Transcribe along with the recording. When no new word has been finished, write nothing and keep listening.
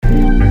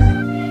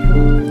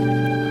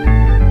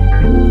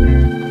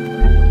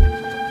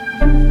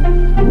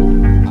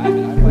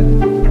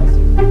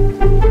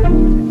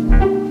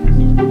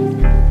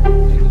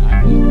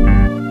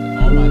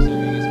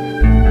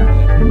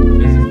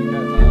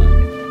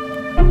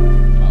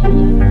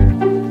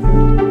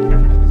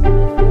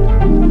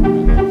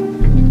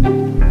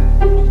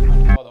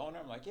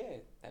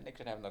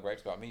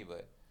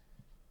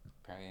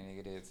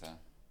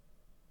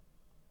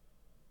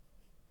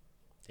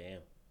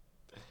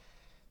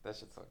That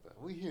shit's fucked up.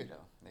 We here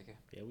though, nigga.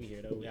 Yeah, we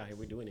here though. We out here.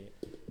 We doing it.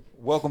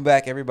 Welcome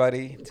back,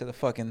 everybody, to the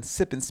fucking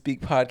Sip and Speak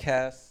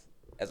podcast.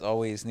 As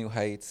always, New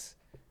Heights,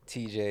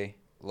 TJ,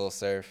 Lil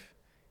Surf.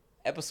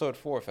 Episode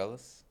 4,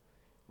 fellas.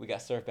 We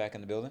got Surf back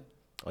in the building.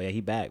 Oh yeah, he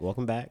back.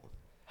 Welcome back.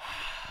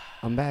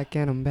 I'm back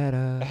and I'm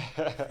better.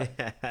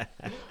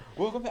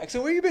 Welcome back.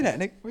 So where you been at,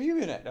 Nick? Where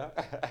you been at, dog?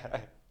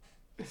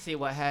 See,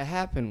 what had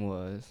happened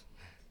was...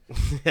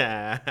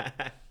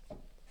 Facts.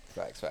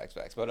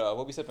 But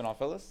what we sipping on,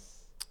 fellas?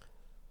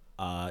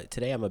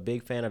 Today I'm a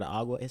big fan of the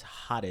agua. It's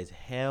hot as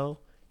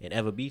hell in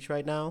Ever Beach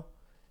right now,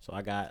 so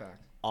I got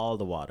all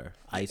the water,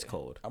 ice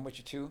cold. I'm with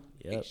you too.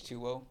 Yep.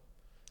 H2O.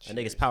 I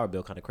think it's power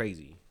bill kind of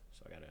crazy,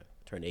 so I gotta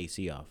turn the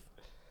AC off.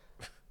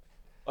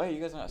 Oh, yeah,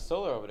 you guys don't have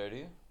solar over there, do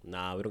you?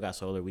 Nah, we don't got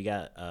solar. We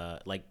got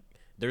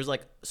there's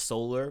like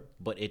solar,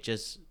 but it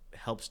just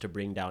helps to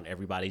bring down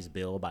everybody's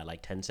bill by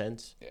like 10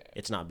 cents. Yeah.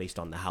 It's not based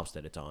on the house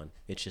that it's on.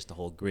 It's just the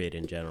whole grid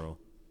in general.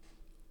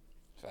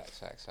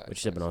 Facts. What you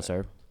sipping on,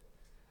 sir?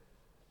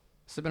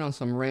 Sipping on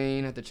some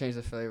rain. Had to change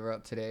the flavor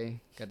up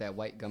today. Got that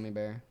white gummy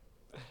bear.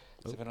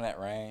 Sipping on that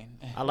rain.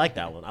 I like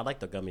that one. I like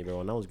the gummy bear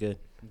one. That was good.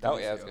 Oh,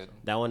 yeah, that's good.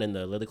 That one and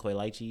the Lilikoi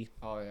lychee.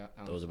 Oh, yeah.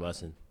 Those are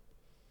bussin'.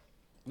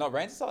 No,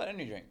 rain's a solid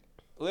energy drink.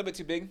 A little bit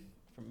too big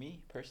for me,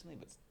 personally,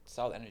 but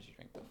solid energy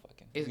drink, though.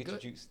 Fucking. It's get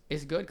good. Your juice.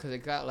 It's good because it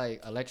got,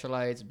 like,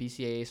 electrolytes,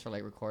 BCAAs for,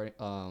 like,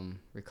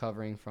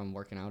 recovering from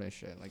working out and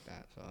shit like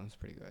that. So, it's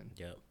pretty good.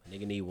 Yep.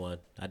 Nigga need one.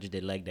 I just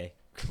did leg day.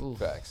 Ooh.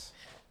 Facts.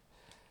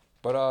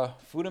 But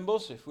food and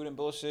bullshit.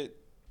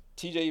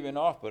 TJ, you been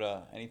off,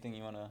 but anything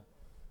from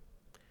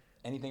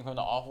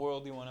the off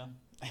world you wanna?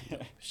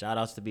 Shout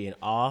outs to being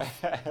off.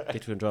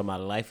 Get to enjoy my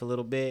life a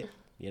little bit.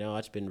 You know,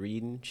 I've just been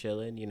reading,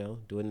 chilling, you know,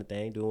 doing the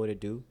thing, doing what it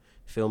do.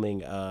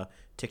 Filming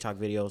TikTok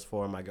videos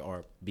for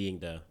or being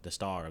the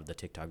star of the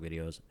TikTok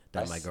videos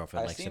that my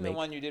girlfriend likes to make. I seen the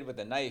one you did with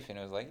the knife, and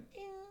it was like...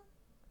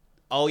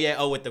 Oh, yeah.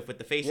 Oh, with the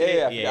face in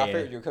Yeah, it? I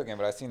figured you were cooking,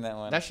 but I seen that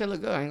one. That shit look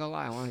good. I ain't gonna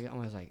lie. I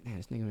was like, damn,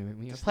 this nigga gonna make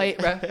me a plate,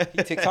 bro.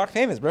 He TikTok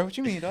famous, bro. What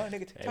you mean, dog?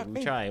 Nigga TikTok we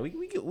famous. trying.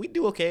 We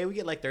do okay. We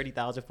get like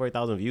 30,000,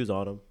 40,000 views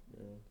on them.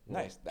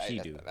 Nice. That's a a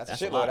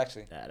shitload, lot.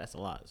 actually. Yeah, that's a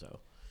lot. So.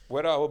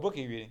 What book are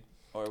you reading?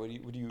 Or what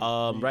do you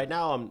Right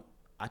now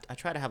I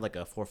try to have like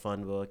a for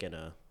fun book and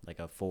a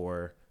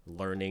for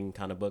learning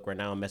kind of book. Right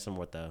now I'm messing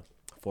with a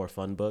for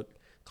fun book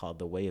called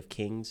The Way of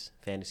Kings,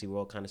 fantasy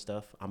world kind of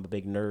stuff. I'm a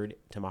big nerd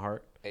to my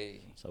heart.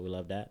 Hey. So we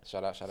love that.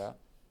 Shout out.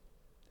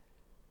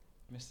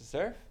 Mr.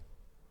 Surf?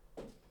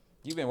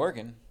 You've been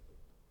working.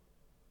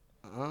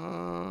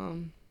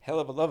 Hell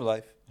of a love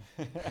life.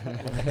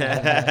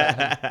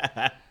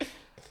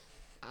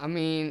 I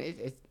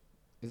mean,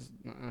 it's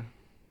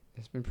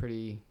been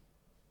pretty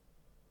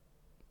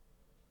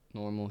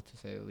normal, to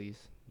say the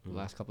least. The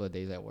last couple of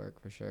days at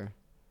work, for sure.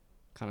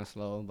 Kind of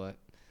slow, but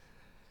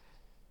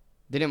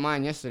didn't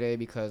mind yesterday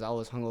because I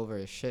was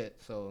hungover as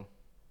shit, so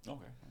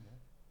Okay.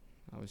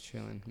 I was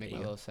chilling. Make There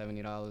my you little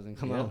 $70 and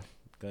come Yeah. out.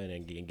 Go ahead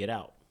and get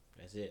out.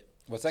 That's it.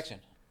 What section?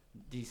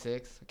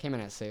 D6. I came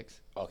in at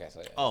 6. Okay,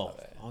 so yeah. Oh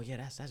yeah,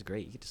 that's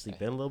great. You get to sleep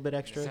in a little bit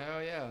extra.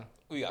 Hell yeah.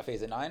 We got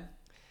phase at 9?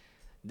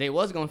 They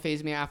was going to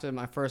phase me after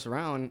my first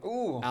round.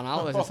 Ooh. And I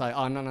was just like,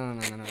 oh, no.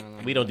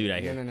 We don't do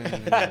that here.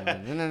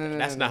 No.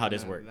 That's not how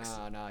this works.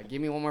 Nah.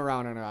 Give me one more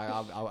round and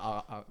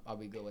I'll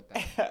be good with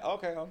that.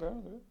 Okay.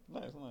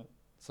 Nice.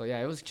 So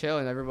yeah, it was chill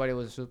and everybody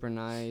was super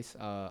nice.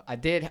 I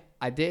did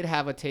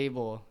have a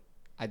table.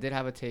 It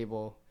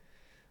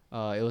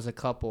was a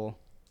couple.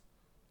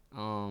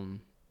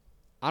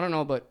 I don't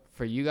know, but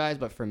for you guys,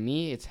 but for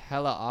me, it's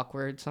hella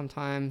awkward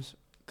sometimes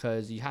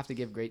because you have to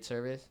give great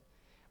service.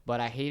 But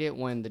I hate it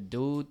when the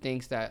dude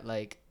thinks that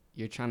like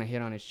you're trying to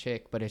hit on his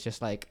chick, but it's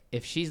just like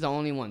if she's the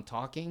only one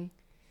talking,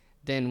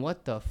 then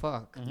what the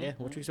fuck? Mm-hmm. Yeah,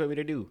 what you expect me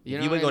to do? You If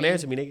know you what ain't I gonna mean?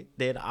 answer me, nigga,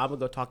 then I'm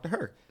gonna go talk to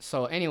her.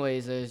 So,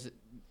 anyways, it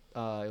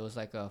was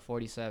like a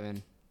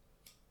 47.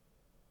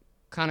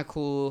 Kind of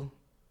cool.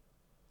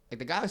 Like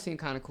the guy was seemed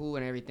kind of cool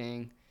and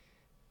everything.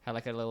 Had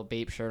like a little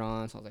Bape shirt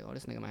on, so I was like, oh,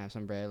 this nigga might have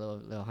some bread. Little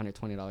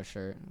 $120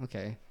 shirt.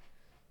 Okay.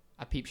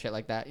 I peep shit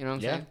like that. You know what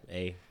I'm saying?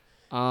 Hey.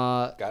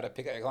 Gotta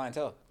pick out your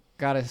clientele.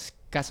 Got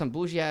some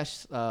bougie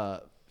ass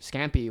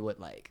scampi with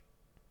like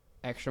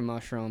extra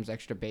mushrooms,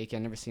 extra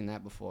bacon. Never seen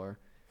that before.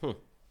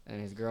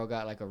 And his girl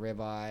got like a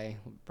ribeye,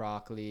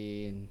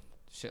 broccoli, and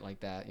shit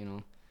like that. You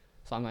know.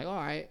 So I'm like, all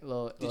right.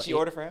 Did she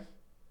order for him?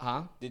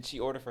 Huh? Did she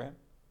order for him?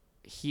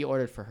 He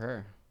ordered for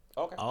her.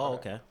 Okay. Oh,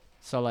 okay.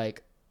 So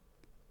like,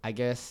 I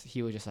guess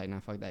he was just like, nah,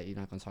 fuck that. You're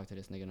not gonna talk to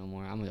this nigga no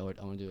more. I'm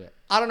gonna do it.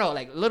 I don't know,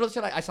 like little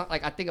shit.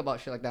 Like I think about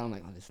shit like that. I'm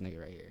like, oh, this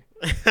nigga right here.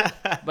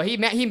 But he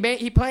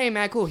playing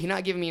mad cool. He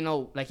not giving me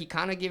no, like he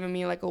kind of giving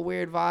me like a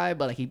weird vibe,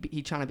 but like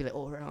he trying to be like,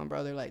 oh, right on,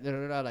 brother, like da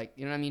da da, like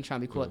you know what I mean,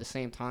 trying to be cool at the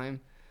same time.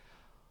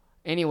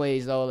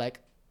 Anyways, though,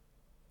 like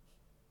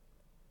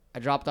I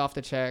dropped off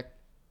the check.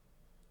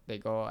 They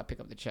go, I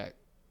pick up the check.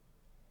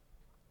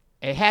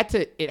 It had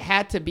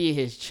to be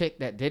his chick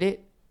that did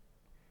it.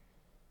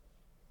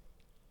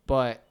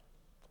 But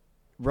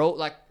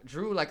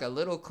drew like a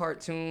little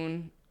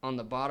cartoon on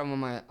the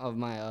bottom of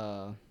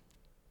my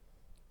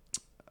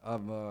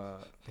of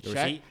The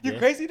check. receipt? You Yeah.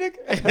 crazy, Nick?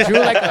 Drew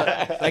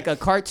like a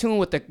cartoon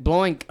with the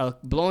blowing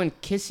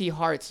kissy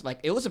hearts. Like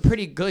it was a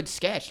pretty good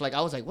sketch. Like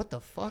I was like, what the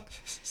fuck?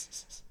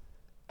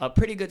 A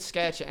pretty good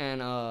sketch,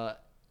 and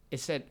it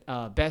said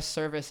best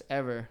service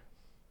ever.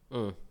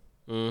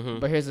 Mm-hmm.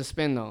 But here's the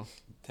spin though.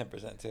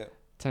 10% tip.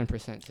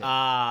 10% tip.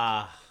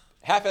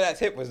 Half of that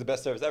tip was the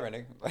best service ever,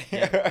 Nick.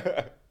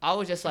 I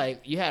was just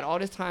like, you had all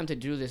this time to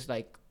do this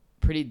like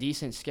pretty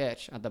decent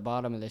sketch at the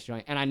bottom of this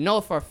joint, and I know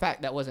for a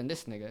fact that wasn't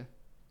this nigga.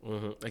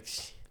 Mm-hmm. Like,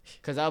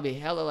 Cause that'll be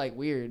hella like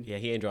weird. yeah,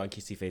 he ain't drawing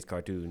kissy face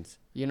cartoons.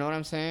 You know what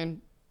I'm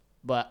saying?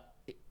 But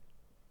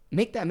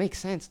make that make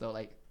sense though.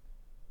 Like,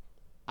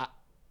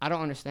 I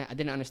don't understand. I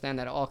didn't understand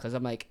that at all. Cause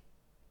I'm like,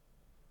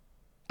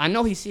 I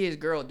know he see his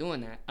girl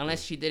doing that,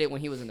 unless she did it when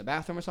he was in the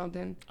bathroom or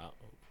something.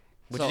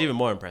 Which is even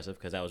more impressive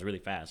because that was really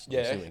fast.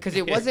 Yeah. Because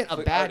it wasn't a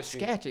Like bad artistry.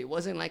 sketch. It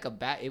wasn't like a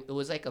bad. It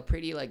was like a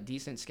pretty like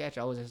decent sketch.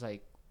 I was just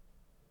like,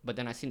 but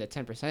then I seen the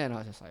 10%, and I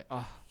was just like,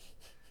 oh,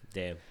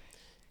 Damn.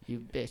 you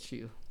bitch,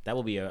 you. That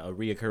will be a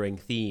reoccurring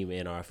theme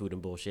in our food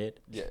and bullshit.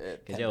 Yeah,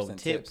 Cause yo, 10% tip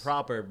tips.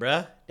 proper,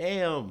 bruh.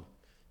 Damn.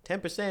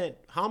 10%.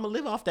 How I'm gonna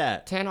live off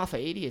that? 10 off of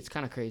 80. It's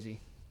kind of crazy.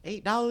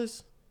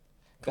 $8?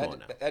 Come on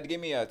now. That gave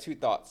me two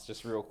thoughts,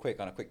 just real quick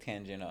on a quick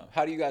tangent.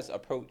 How do you guys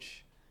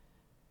approach,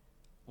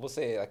 we'll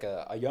say like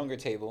a younger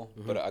table,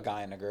 but a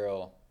guy and a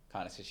girl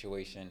kind of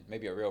situation,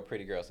 maybe a real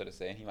pretty girl, so to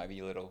say. He might be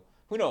a little,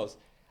 who knows?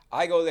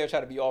 I go there,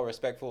 try to be all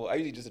respectful. I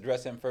usually just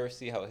address him first,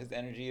 see how his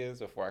energy is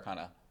before I kind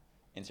of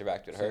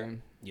interact with her,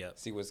 Same. Yep.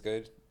 see what's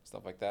good,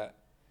 stuff like that.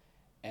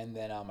 And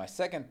then my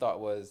second thought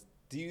was,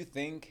 do you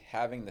think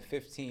having the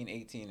 15,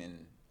 18,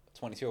 and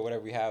 22 or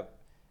whatever we have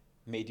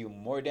made you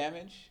more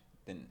damage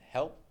than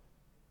help?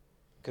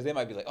 Because they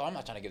might be like, oh, I'm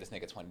not trying to give this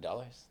nigga $20.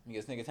 Let me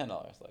give this nigga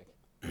 $10.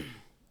 Like,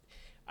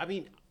 I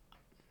mean,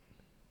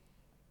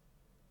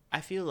 I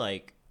feel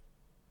like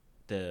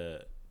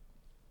the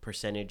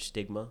percentage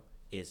stigma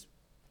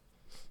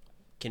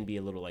can be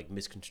a little like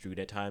misconstrued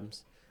at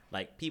times.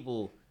 Like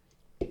people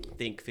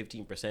think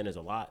 15% is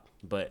a lot,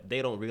 but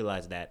they don't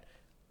realize that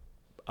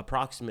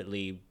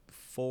approximately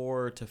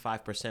 4 to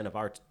 5% of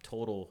our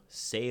total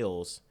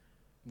sales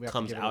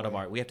comes out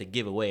of we have to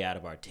give away out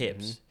of our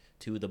tips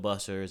to the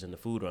bussers and the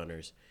food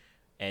runners.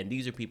 And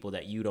these are people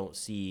that you don't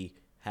see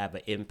have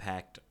an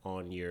impact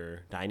on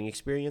your dining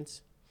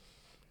experience.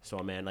 So,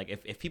 man, like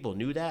if people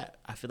knew that,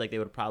 I feel like they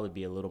would probably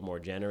be a little more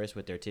generous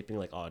with their tipping.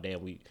 Like, oh,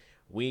 damn, we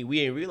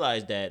ain't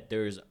realized that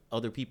there's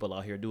other people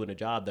out here doing a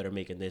job that are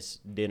making this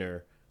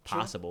dinner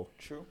possible.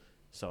 True.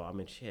 So, I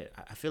mean, shit,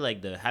 I feel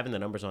like having the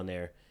numbers on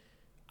there,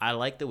 I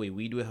like the way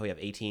we do it, how we have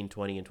 18,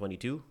 20, and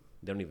 22.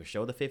 They don't even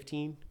show the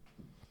 15.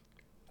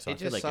 So It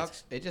just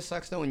sucks. It just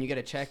sucks though when you get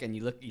a check and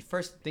you look. The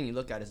first thing you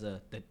look at is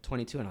the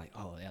 22, and I'm like,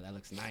 oh yeah, that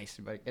looks nice.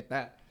 You better get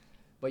that.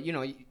 But you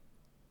know,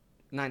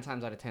 9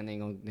 times out of 10 they're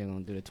gonna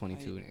do the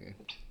 22, nigga.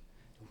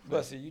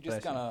 But so you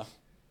just kind of,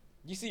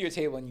 you see your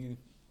table and you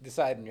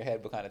decide in your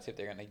head what kind of tip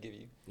they're gonna give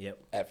you. Yep.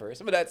 At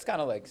first, but that's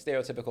kind of like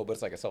stereotypical, but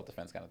it's like a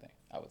self-defense kind of thing,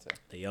 I would say.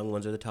 The young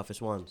ones are the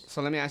toughest ones.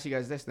 So let me ask you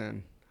guys this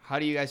then: how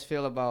do you guys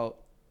feel about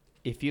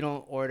if you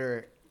don't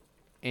order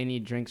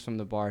any drinks from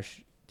the bar?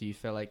 Do you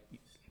feel like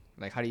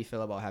how do you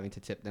feel about having to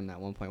tip them that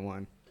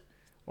 1.1,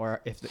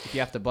 or if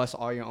you have to bust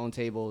all your own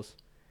tables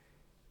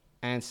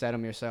and set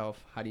them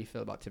yourself? How do you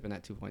feel about tipping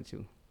that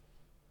 2.2?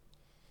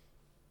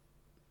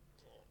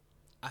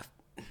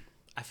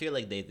 I feel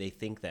like they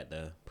think that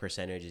the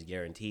percentage is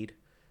guaranteed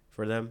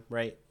for them,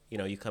 right? You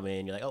know, you come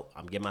in, you're like, oh,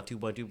 I'm getting my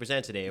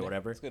 2.2% today or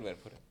whatever. That's a good way to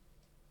put it.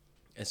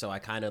 And so I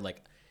kind of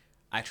like,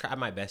 I try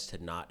my best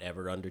to not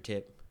ever under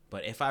tip.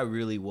 But if I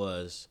really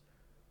was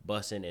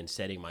bussing and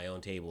setting my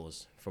own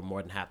tables for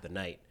more than half the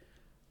night,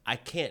 I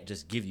can't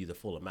just give you the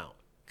full amount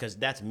because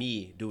that's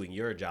me doing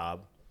your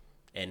job.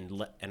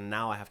 And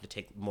now I have to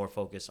take more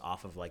focus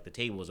off of like the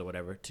tables or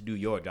whatever to do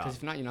your job. Because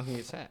if not, you're not gonna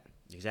get set.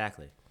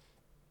 Exactly.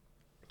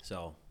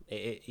 So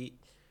I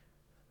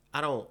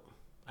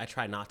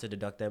try not to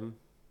deduct them,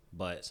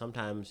 but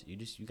sometimes you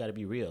got to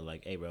be real.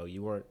 Like, hey, bro,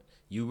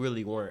 you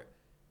really weren't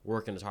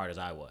working as hard as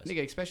I was.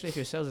 Nigga, especially if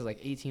your sales is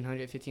like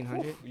 $1,800,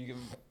 $1,500. You give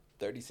them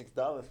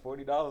 $36,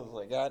 $40,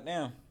 like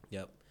goddamn.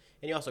 Yep.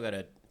 And you also got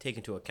to take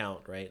into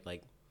account, right?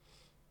 Like,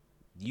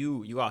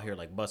 you out here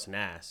like busting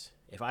ass.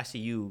 If I see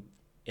you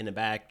in the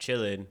back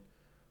chilling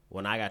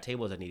when I got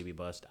tables that need to be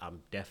bussed,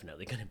 I'm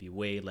definitely gonna be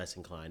way less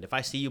inclined. If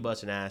I see you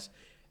busting ass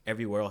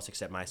everywhere else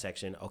except my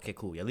section, okay,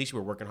 cool. At least you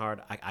were working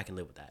hard. I can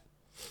live with that.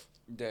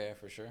 Yeah,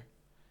 for sure.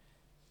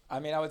 I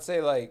mean, I would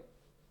say like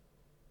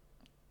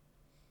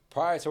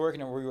prior to working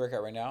where we work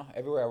at right now,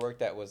 everywhere I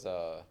worked at was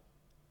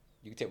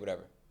you could tip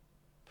whatever,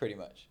 pretty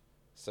much.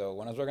 So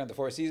when I was working at the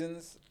Four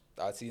Seasons,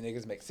 I'd see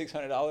niggas make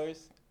 $600,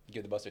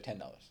 give the buster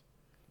 $10.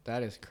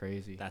 That is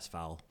crazy. That's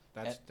foul.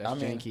 That's I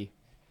mean, janky.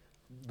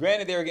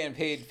 Granted, they were getting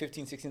paid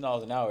 $15,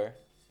 $16 an hour.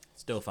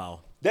 Still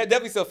foul. That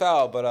definitely still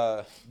foul,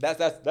 but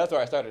that's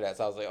where I started at.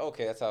 So I was like,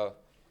 okay, that's how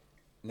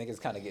niggas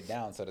kind of get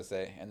down, so to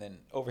say. And then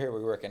over here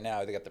where we're working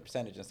now, they got the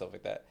percentage and stuff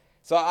like that.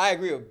 So I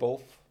agree with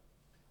both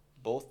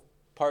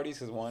parties,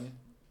 because one,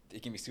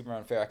 it can be super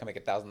unfair. I can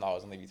make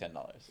 $1,000 and leave you $10,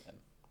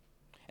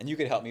 and and you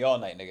could help me all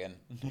night, nigga.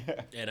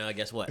 And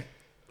guess what?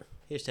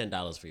 Here's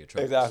 $10 for your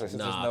truck. Exactly.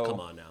 Since Nah, come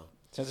on now.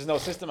 Since there's no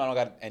system, I don't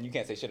got, and you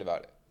can't say shit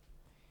about it.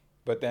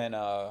 But then,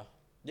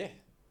 yeah,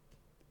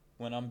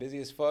 when I'm busy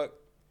as fuck,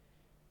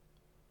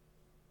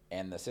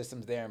 and the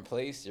system's there in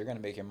place, you're gonna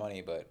make your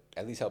money, but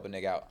at least help a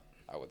nigga out,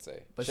 I would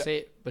say. But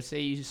say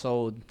you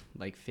sold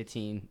like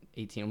 15,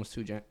 18, almost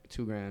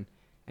two grand,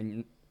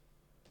 and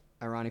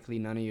ironically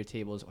none of your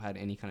tables had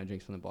any kind of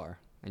drinks from the bar,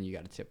 and you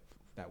got to tip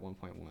that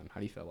 1.1. How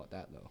do you feel about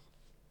that though?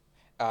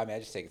 I mean, I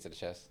just take it to the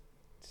chest,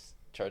 just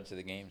charge to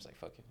the games, like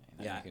fuck it.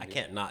 Yeah, I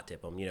can't not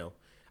tip them. You know,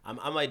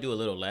 I might do a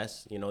little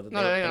less. You know, I'm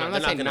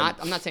not saying not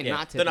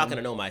tip. They're not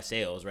gonna know my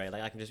sales, right?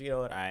 Like I can just, you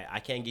know what,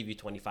 I can't give you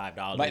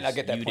 $25. Might not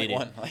get that point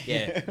one.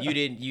 Yeah, you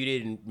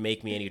didn't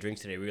make me any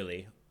drinks today,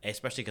 really.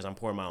 Especially because I'm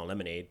pouring my own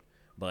lemonade.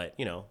 But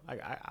you know,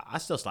 I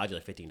still slide you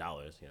like $15.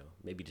 You know,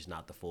 maybe just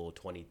not the full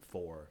 $24,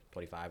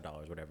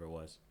 $25, whatever it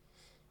was.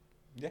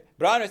 Yeah,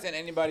 but I understand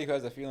anybody who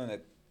has a feeling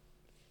that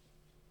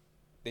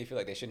they feel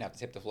like they shouldn't have to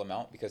tip the full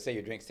amount because say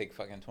your drinks take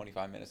fucking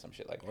 25 minutes, some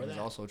shit like that. That is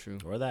also true.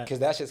 Or that. Because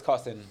that shit's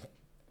costing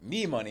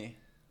me money,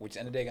 which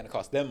end of the day gonna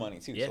cost them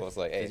money too. Yeah. So it's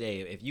like, hey,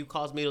 if you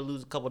cause me to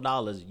lose a couple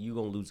dollars, you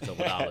gonna lose a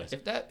couple dollars.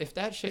 If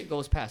that shit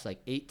goes past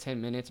like 8-10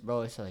 minutes,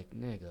 bro, it's like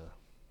nigga.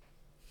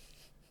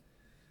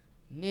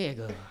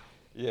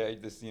 yeah, you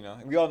just, you know,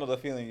 we all know the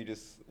feeling. You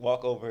just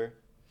walk over,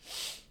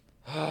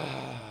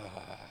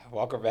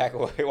 walk her back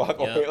away, walk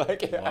away,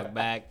 like walk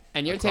back.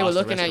 And your table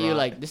looking at you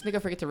like, this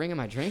nigga forget to ring in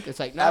my drink. It's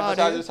like, no,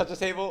 appetizers touch the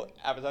table.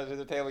 Appetizers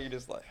the table. You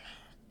just like.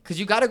 Cause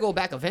you gotta go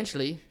back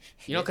eventually,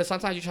 you know. Cause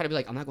sometimes you try to be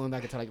like, I'm not going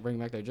back until I bring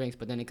back their drinks,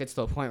 but then it gets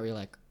to a point where you're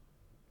like,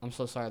 I'm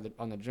so sorry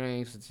on the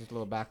drinks. It's just a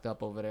little backed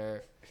up over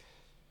there.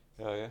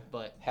 Oh yeah.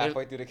 But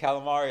halfway through the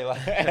calamari,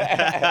 like.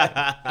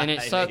 And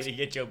it sucks. You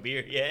get your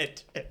beer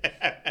yet?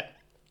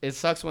 It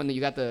sucks when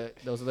you got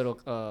those little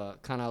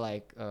kind of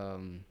like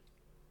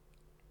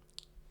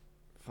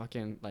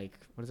fucking like,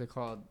 what is it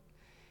called?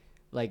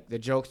 Like the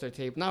jokester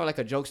table, not like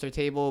a jokester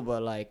table,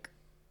 but like,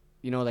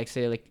 you know, like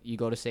say like you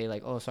go to say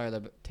like, oh sorry,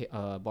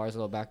 the bar's a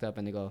little backed up,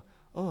 and they go,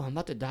 oh, I'm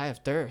about to die of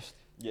thirst,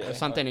 or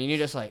something, and you're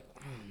just like,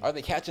 are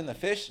they catching the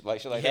fish? Like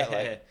shit like that,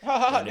 like, ha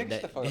ha ha,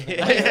 nigga, fuck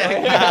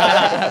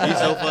up. He's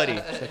so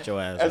funny. Shut your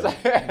ass up.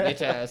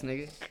 bitch ass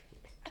nigga.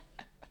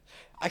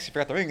 I actually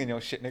forgot the ring in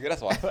your shit, nigga.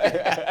 That's why.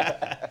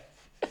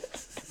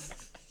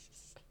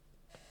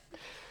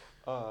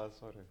 Oh, that's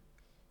funny.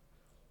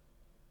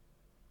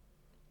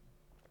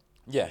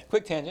 Yeah,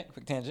 quick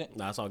tangent.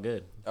 Nah, it's all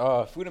good.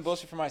 Food and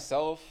bullshit for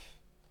myself.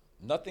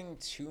 Nothing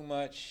too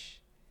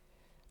much.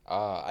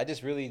 I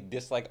just really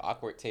dislike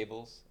awkward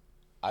tables.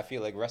 I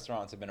feel like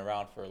restaurants have been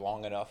around for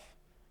long enough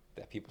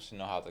that people should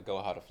know how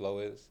the flow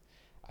is.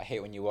 I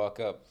hate when you walk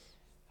up,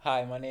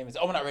 hi, my name is,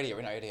 oh, we're not ready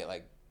yet.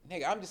 Like,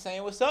 nigga, I'm just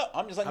saying what's up.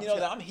 I'm just letting you know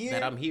that I'm here.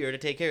 That I'm here to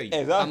take care of you.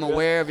 Exactly. I'm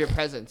aware of your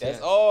presence. That's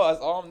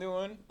all I'm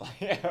doing.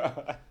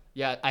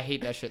 Yeah, I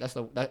hate that shit.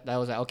 That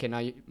was like, okay,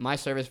 now my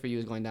service for you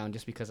is going down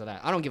just because of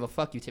that. I don't give a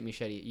fuck. You tip me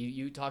shitty.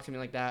 You talk to me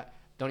like that.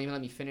 Don't even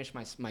let me finish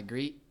my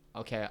greet.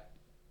 Okay,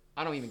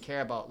 I don't even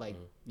care about like,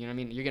 you know what I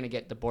mean? You're gonna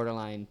get the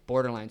borderline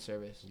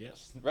service.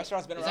 Yes.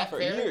 Restaurants been around for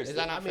years. Is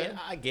that not fair?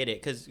 I get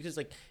it, cause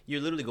like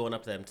you're literally going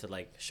up to them to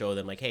like show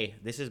them like, hey,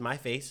 this is my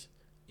face.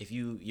 If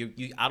you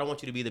I don't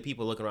want you to be the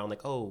people looking around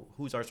like, oh,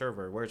 who's our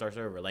server? Where's our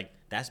server? Like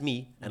that's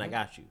me, and I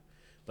got you.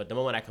 But the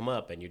moment I come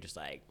up and you're just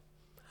like,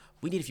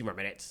 we need a few more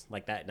minutes,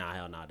 like that. Nah,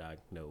 hell nah, dog.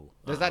 No.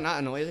 Does that not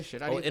annoy the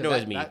shit out of you? It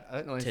annoys me that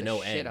annoys to the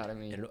no shit end. out of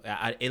me.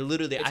 It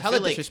literally. It's I hella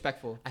feel like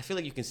disrespectful. I feel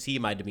like you can see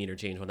my demeanor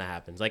change when that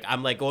happens. Like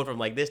I'm like going from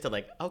like this to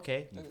like,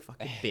 okay, you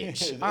fucking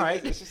bitch. All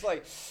right. It's just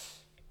like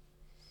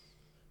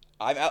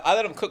I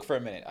let them cook for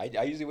a minute.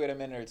 I usually wait a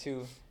minute or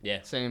two.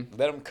 Yeah. Same.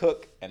 Let them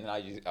cook, and then I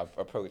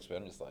approach. But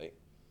I'm just like,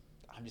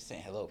 I'm just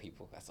saying hello,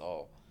 people. That's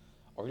all.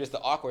 Or just the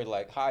awkward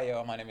like, hi,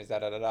 yo, my name is da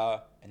da da da,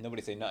 and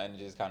nobody say nothing.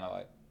 Just kind of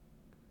like.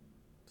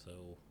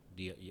 So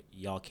do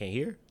y'all can't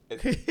hear? Do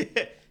you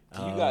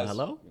guys?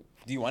 Hello?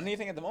 Do you want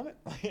anything at the moment?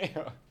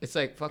 It's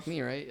like fuck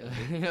me, right?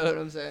 You know what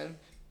I'm saying?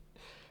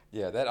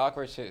 Yeah, that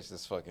awkward shit is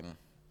just fucking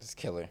just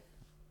killer.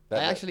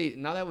 Actually,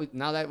 now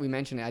that we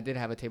mention it, I did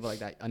have a table like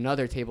that.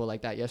 Another table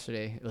like that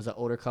yesterday. It was an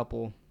older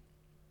couple.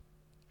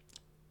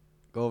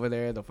 Go over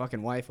there. The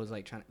fucking wife was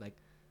like trying to like.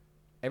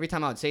 Every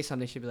time I would say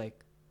something, she'd be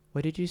like,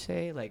 "What did you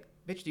say?" Like,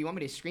 bitch, do you want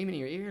me to scream in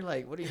your ear?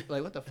 Like, what are you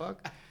like? What the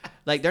fuck?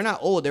 Like, they're not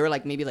old. They were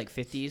like maybe like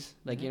 50s.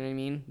 Like, you know what I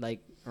mean?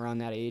 Like around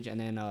that age. And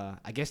then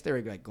I guess they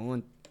were like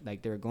going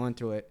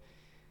through it.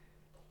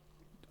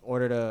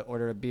 Ordered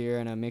a beer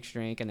and a mixed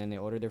drink, and then they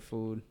ordered their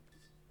food.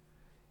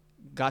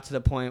 Got to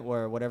the point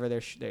where whatever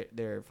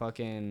their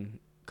fucking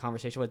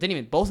conversation was,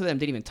 both of them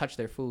didn't even touch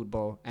their food,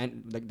 bro.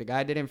 And the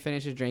guy didn't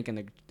finish his drink,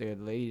 and the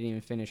lady didn't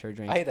even finish her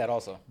drink. I hate that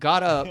also.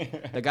 Got up.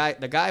 the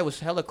guy was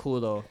hella cool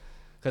though,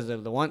 because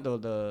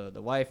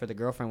the wife or the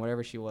girlfriend,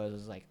 whatever she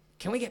was like,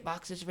 can we get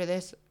boxes for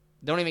this?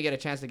 Don't even get a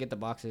chance to get the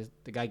boxes.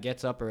 The guy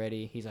gets up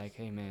already. He's like,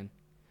 hey man.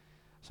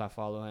 So I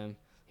follow him.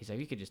 He's like,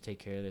 you could just take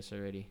care of this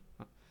already.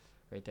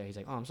 Right there. He's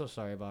like, oh, I'm so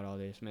sorry about all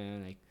this,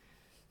 man. Like,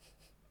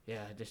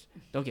 yeah, just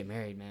don't get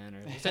married, man.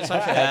 Or he said some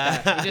shit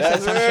like that. He just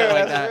said some shit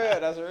like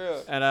that. That's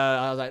real. And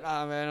I was like,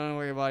 oh, man, don't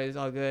worry about it. It's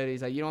all good.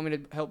 He's like, you don't want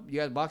me to help you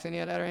guys box any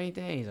of that or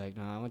anything? He's like,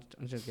 no,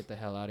 I'm just get the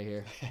hell out of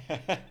here.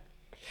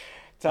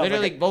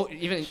 Literally, both,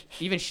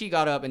 even she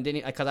got up and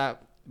didn't, because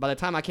by the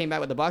time I came back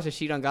with the boxer,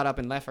 she done got up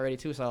and left already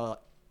too. So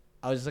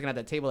I was just looking at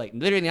the table, like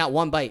literally not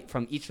one bite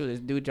from each of this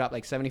dude dropped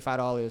like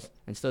 $75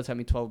 and still took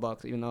me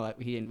 $12, even though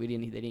they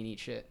didn't eat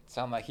shit.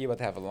 Sound like he about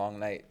to have a long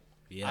night.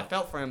 Yeah. I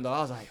felt for him though.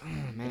 I was like,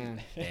 oh,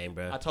 man. Dang,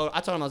 bro. I told him,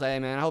 I was like, hey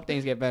man, I hope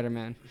things get better,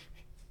 man.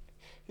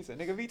 He said,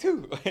 nigga, me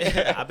too.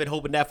 I've been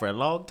hoping that for a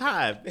long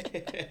time.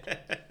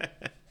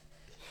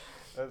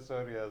 That's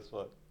funny as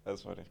fuck.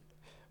 That's funny.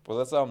 Well,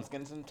 let's get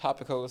into some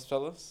topicals,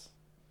 fellas.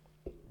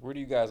 Where do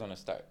you guys want to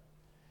start?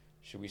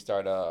 Should we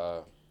start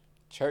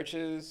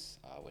churches?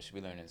 What should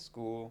we learn in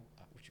school?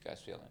 What you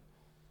guys feeling?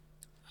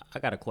 I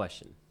got a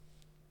question.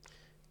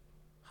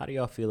 How do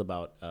y'all feel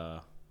about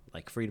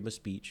like freedom of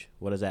speech?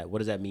 What does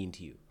that mean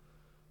to you?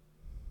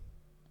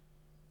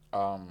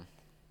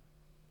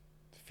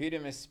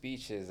 Freedom of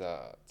speech is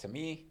to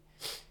me,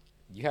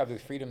 you have the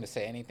freedom to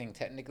say anything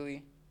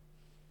technically,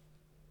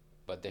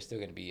 but there's still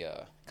going to be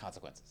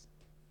consequences.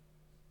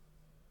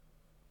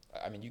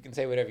 I mean, you can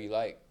say whatever you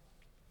like,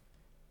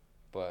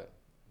 but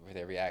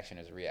their reaction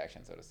is a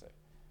reaction, so to say.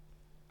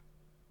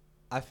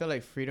 I feel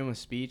like freedom of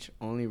speech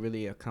only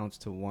really accounts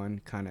to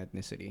one kind of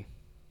ethnicity.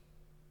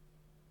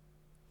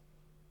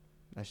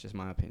 That's just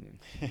my opinion.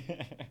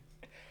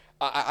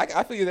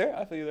 I feel you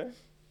there.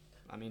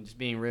 I mean, just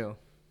being real.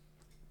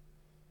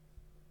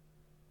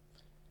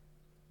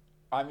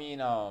 I mean,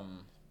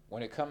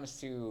 when it comes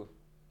to,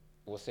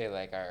 we'll say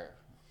like our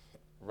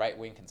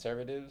right-wing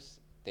conservatives,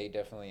 they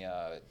definitely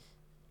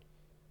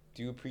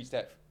do preach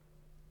that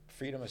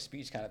freedom of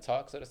speech kind of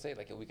talk, so to say.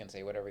 Like, we can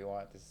say whatever we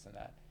want, this and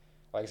that.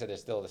 Like I said,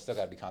 there's still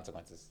got to be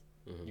consequences.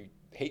 Mm-hmm.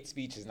 Hate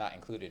speech is not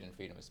included in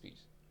freedom of speach.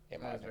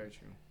 That's very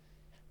true.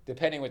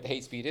 Depending what the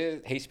hate speech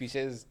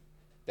is,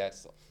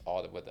 that's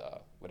all with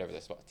whatever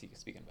they're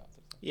speaking about.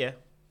 So. Yeah.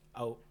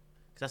 Oh,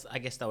 cause I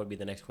guess that would be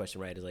the next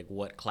question, right? Is like,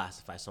 what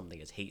classifies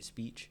something as hate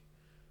speech?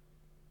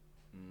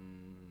 You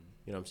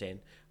know what I'm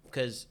saying?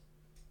 Because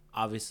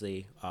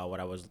obviously,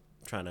 what I was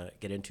trying to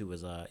get into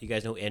was, you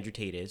guys know who Andrew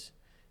Tate is,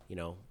 you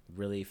know,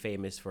 really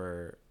famous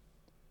for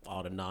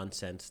all the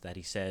nonsense that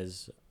he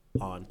says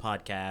on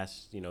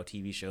podcasts, you know,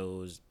 TV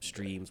shows,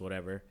 streams,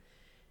 whatever.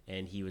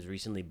 And he was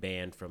recently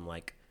banned from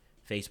like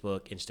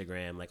Facebook,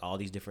 Instagram, like all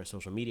these different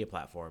social media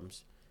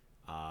platforms,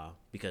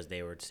 because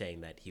they were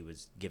saying that he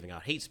was giving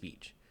out hate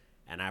speech.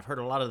 And I've heard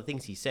a lot of the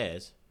things he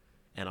says,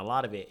 and a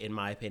lot of it, in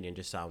my opinion,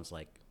 just sounds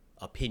like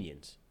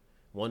opinions.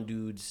 One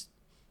dude's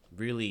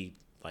really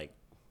like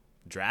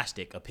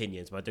drastic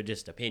opinions, but they're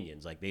just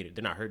opinions. Like they're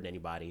not hurting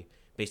anybody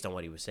based on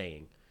what he was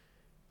saying.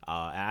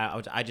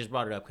 I just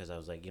brought it up because I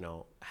was like, you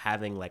know,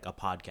 having like a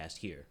podcast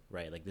here,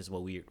 right? Like this is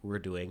what we're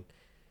doing.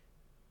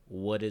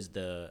 What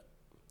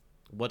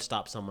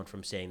stops someone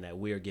from saying that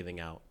we're giving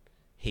out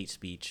hate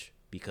speech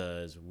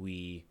because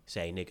we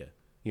say nigga?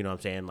 You know what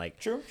I'm saying? Like,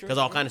 true. Because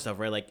all kind of stuff,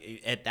 right?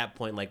 Like at that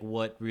point, like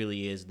what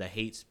really is the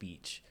hate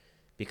speech?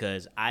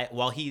 Because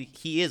while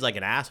he is like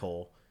an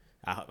asshole,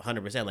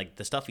 100%, like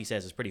the stuff he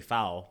says is pretty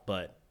foul,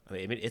 but I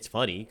mean, it's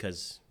funny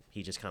because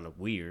he's just kind of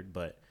weird,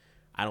 but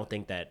I don't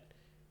think that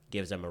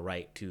gives them a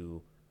right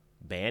to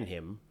ban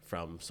him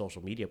from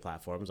social media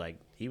platforms. Like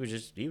he was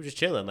just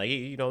chilling. Like,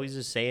 you know, he's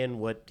just saying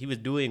what he was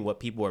doing, what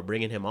people were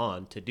bringing him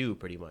on to do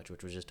pretty much,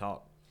 which was just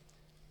talk.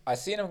 I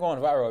seen him going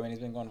viral. I mean, he's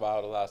been going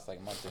viral the last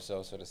like month or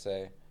so to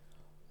say.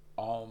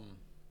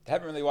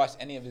 Haven't really watched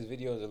any of his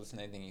videos or listened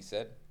to anything he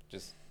said.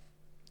 Just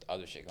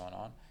other shit going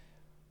on.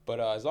 But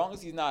as long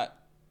as he's not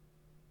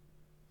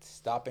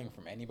stopping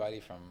from anybody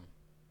from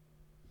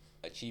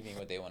achieving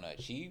what they want to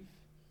achieve,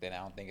 then I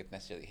don't think it's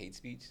necessarily hate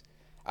speech.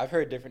 I've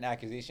heard different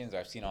accusations, or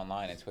I've seen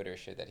online and Twitter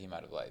shit that he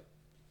might have like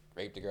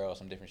raped a girl or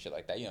some different shit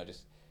like that. You know,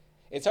 just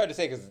it's hard to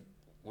say because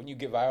when you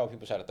get viral,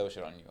 people try to throw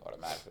shit on you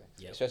automatically,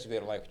 especially if they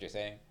don't like what you're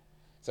saying.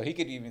 So he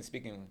could be even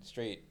speaking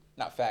straight,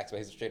 not facts, but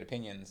his straight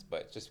opinions.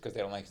 But just because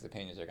they don't like his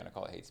opinions, they're gonna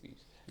call it hate speech.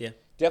 Yeah,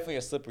 definitely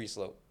a slippery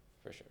slope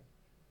for sure.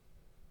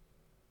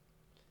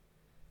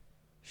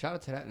 Shout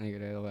out to that nigga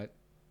there, but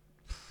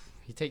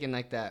he's taking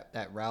like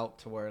that route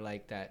to where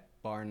like that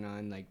bar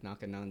none, like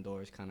knocking down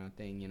doors kind of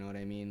thing. You know what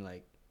I mean?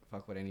 Like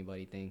fuck what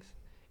anybody thinks.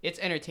 It's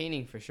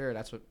entertaining for sure.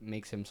 That's what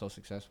makes him so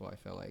successful, I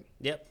feel like.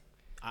 Yep.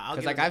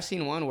 Because like I've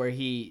seen one where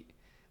he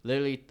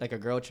literally like a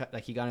girl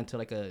like he got into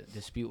like a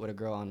dispute with a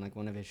girl on like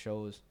one of his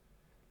shows.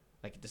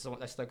 Like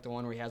that's like the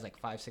one where he has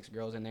like 5-6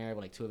 girls in there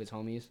with like 2 of his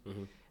homies,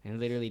 and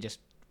literally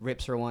just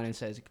rips her one and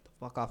says, "Get the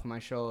fuck off of my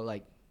show!"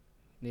 Like,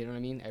 you know what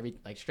I mean?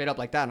 Like straight up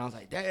like that. And I was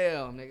like,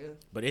 "Damn, nigga."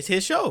 But it's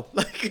his show.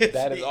 Like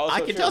that is also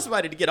I can true. tell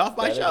somebody to get off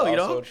my show. You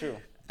know? Also true.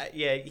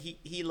 Yeah,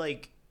 he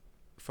like.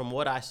 From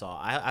what I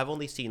saw, I've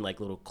only seen like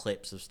little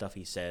clips of stuff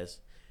he says,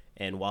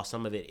 and while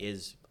some of it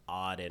is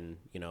odd and,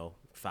 you know,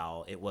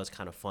 foul, it was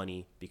kind of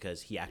funny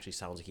because he actually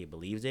sounds like he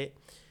believes it.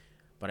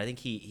 But I think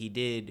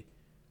he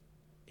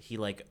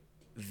like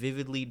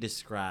vividly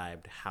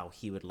described how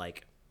he would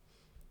like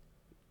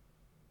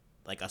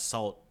like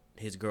assault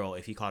his girl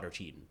if he caught her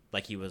cheating.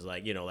 Like he was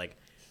like, you know, like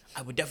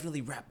I would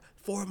definitely wrap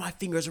 4 of my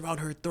fingers around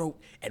her throat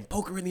and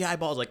poke her in the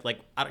eyeballs. Like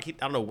I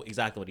don't know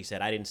exactly what he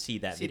said. I didn't see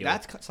that video.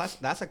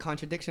 That's a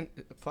contradiction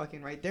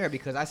fucking right there,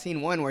 because I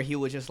seen one where he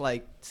was just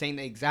like saying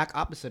the exact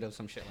opposite of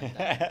some shit like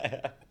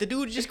that. The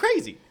dude is just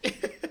crazy.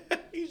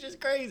 He's just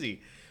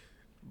crazy.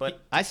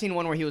 But I seen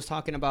one where he was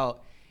talking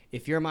about,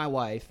 if you're my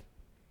wife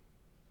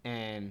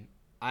and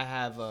I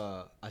have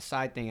a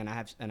side thing and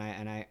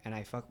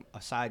I fuck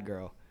a side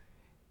girl,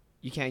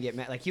 you can't get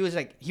mad. Like he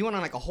went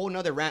on like a whole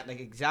nother rant, like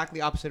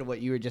exactly opposite of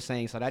what you were just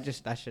saying. So that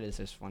shit is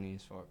just funny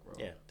as fuck, bro.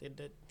 Yeah,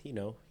 you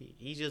know,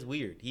 he's just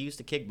weird. He used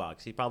to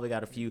kickbox. He probably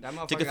got a few,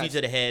 That took a few to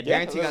the head.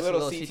 Yeah, Guarantee got a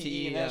little some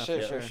CTE and that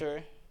shit, for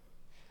sure.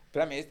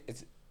 But I mean,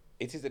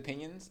 it's his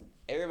opinions.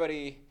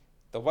 Everybody,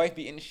 the wife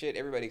be in shit.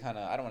 Everybody kind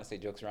of, I don't want to say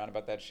jokes around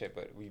about that shit,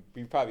 but we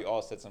probably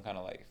all said some kind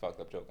of like fucked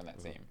up joke in that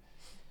same.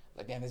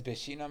 Like, damn, this bitch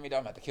cheating on me, dog.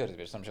 I'm about to kill this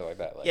bitch, some shit like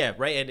that. Like, Yeah,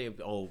 right. And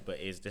but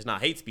it's not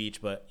hate speech,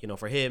 but you know,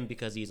 for him,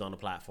 because he's on the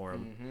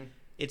platform,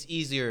 it's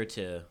easier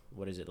to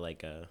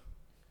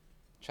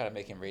try to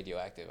make him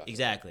radioactive.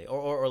 Exactly,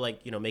 or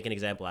like, you know, make an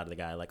example out of the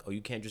guy. Like, oh, you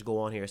can't just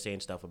go on here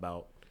saying stuff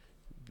about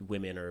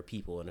women or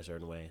people in a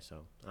certain way. So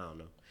I don't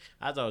know.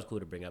 I thought it was cool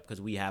to bring up because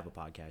we have a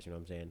podcast. You know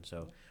what I'm saying?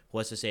 So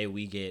what's to say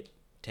we get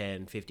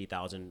 10,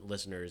 50,000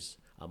 listeners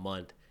a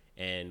month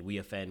and we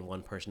offend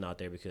one person out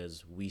there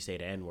because we say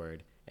the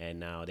N-word, and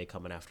now they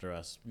coming after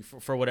us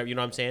for whatever, you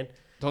know what I'm saying?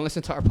 Don't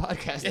listen to our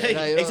podcast.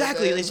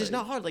 Exactly. It's just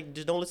not hard. Like,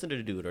 just don't listen to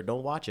the dude or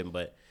don't watch him.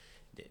 But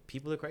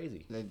people are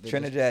crazy.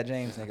 Trinidad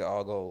James, nigga,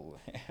 all gold.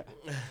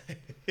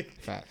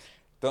 Facts.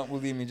 Don't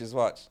believe me, just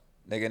watch.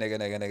 Nigga.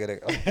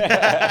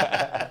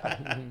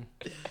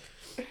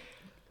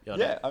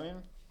 Yeah, I mean,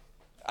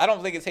 I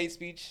don't think it's hate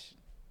speech.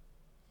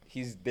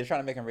 They're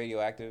trying to make him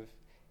radioactive.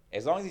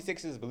 As long as he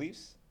sticks to his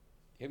beliefs,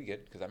 he'll be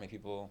good. Because I mean,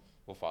 people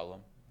will follow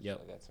him. Yep.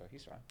 Like that, so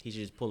he's fine. He should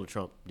just pull a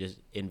Trump, just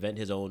invent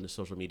his own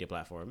social media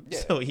platform,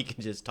 Yeah. so he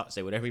can just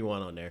say whatever he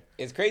want on there.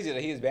 It's crazy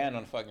that he is banned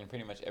on fucking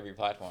pretty much every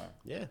platform.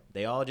 Yeah,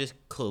 they all just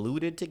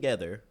colluded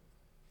together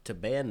to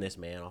ban this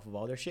man off of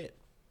all their shit,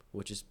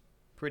 which is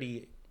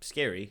pretty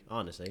scary,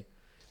 honestly.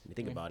 When you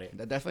think about it.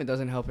 That definitely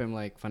doesn't help him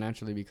like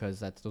financially, because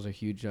those are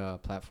huge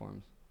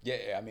platforms.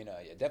 Yeah, I mean,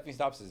 it definitely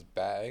stops his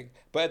bag,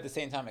 but at the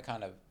same time, it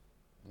kind of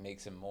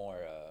makes him more.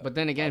 But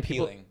then again,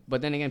 appealing.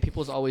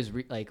 people's always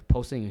like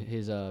posting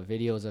his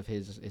videos of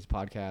his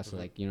podcast,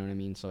 like, you know what I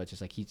mean. So it's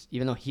just like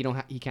even though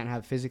he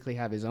can't physically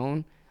have his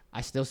own,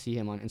 I still see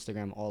him on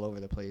Instagram all over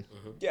the place.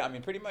 Yeah, I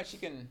mean, pretty much he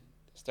can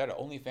start an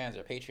OnlyFans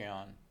or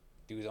Patreon,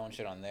 do his own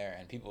shit on there,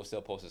 and people will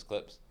still post his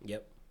clips.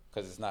 Yep.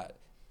 Because it's not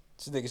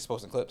just niggas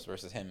posting clips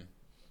versus him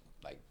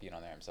like being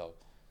on there himself.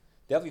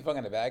 Definitely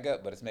fucking the bag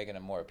up, but it's making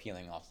him more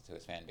appealing also to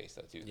his fan base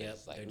though too. Yep.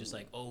 It's like, They're just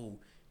like, oh,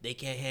 they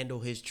can't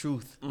handle his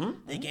truth.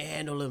 Mm-hmm. They can't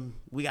handle him.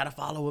 We gotta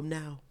follow him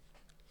now.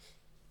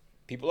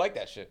 people like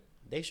that shit,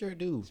 They sure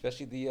do.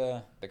 especially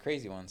the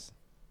crazy ones.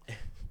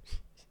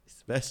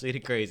 Especially the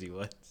crazy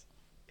ones.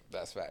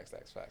 That's facts.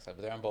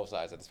 But they're on both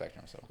sides of the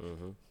spectrum, so.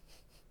 Mm-hmm.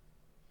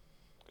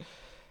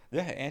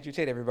 Yeah, Andrew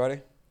Tate, everybody.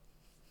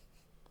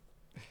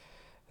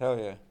 Hell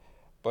yeah.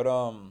 But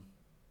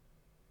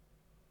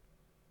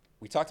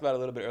we talked about it a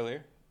little bit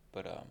earlier,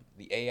 but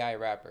the AI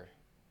rapper.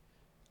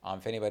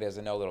 If anybody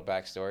doesn't know, a little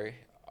backstory.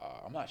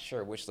 I'm not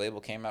sure which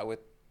label came out with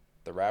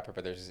the rapper,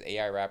 but there's this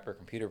AI rapper,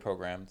 computer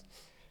programmed.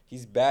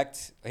 He's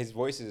backed. His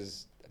voice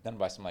is done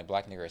by some like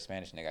black nigga or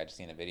Spanish nigga. I just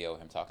seen a video of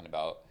him talking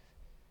about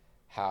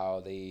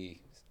how they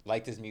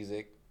liked his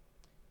music.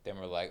 Then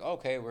we're like,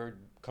 okay, we're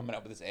coming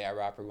up with this AI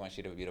rapper. We want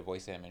you to be the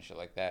voice of him and shit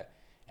like that.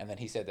 And then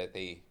he said that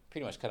they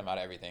pretty much cut him out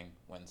of everything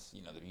once,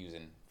 the views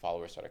and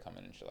followers started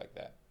coming and shit like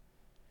that.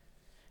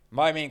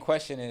 My main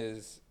question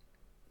is,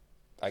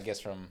 I guess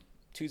from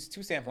two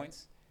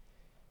standpoints.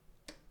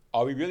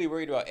 Are we really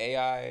worried about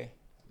AI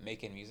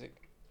making music?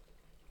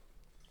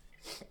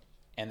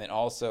 And then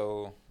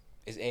also,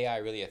 is AI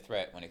really a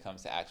threat when it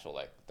comes to actual,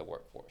 like, the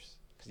workforce?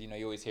 Because,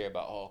 you always hear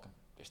about,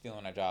 they're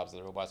stealing our jobs,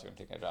 the robots are going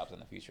to take our jobs in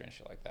the future and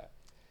shit like that.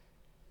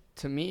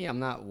 To me, I'm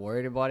not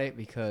worried about it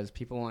because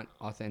people want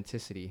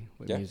authenticity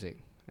with music.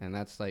 And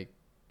that's, like,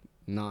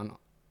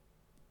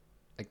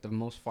 the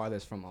most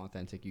farthest from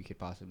authentic you could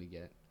possibly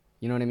get.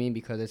 You know what I mean?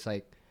 Because it's,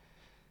 like,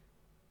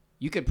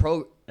 you could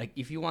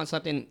if you want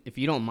something, if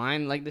you don't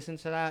mind, like, listening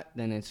to that,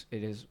 then it's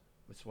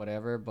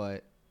whatever.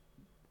 But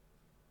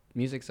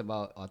music's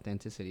about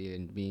authenticity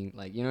and being,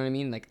 like, you know what I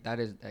mean? Like, that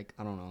is, like,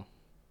 I don't know.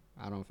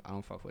 I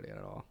don't fuck with it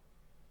at all.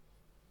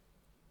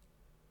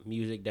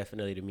 Music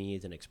definitely to me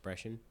is an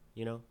expression,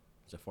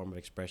 It's a form of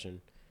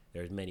expression.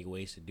 There's many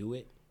ways to do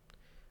it.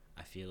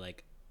 I feel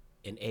like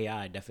an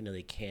AI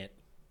definitely can't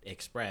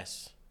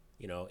express,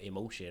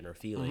 emotion or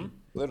feeling.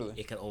 Mm-hmm. Literally.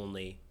 It can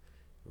only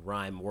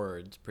rhyme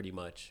words pretty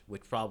much,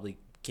 which probably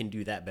can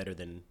do that better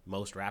than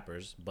most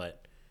rappers.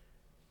 But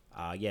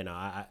I can't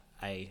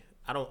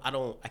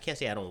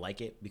say I don't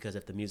like it, because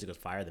if the music was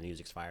fire, the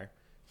music's fire.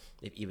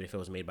 Even if it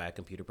was made by a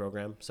computer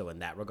program. So in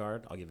that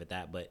regard, I'll give it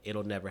that. But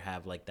it'll never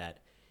have like that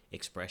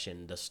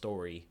expression, the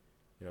story,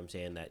 you know what I'm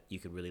saying, that you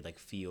could really like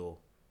feel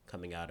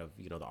coming out of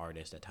the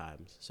artist at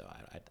times. So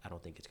I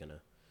don't think it's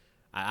gonna.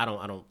 I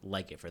don't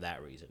like it for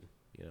that reason.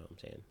 You know what I'm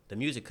saying? The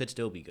music could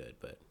still be good,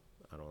 but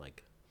I don't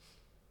like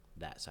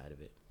that side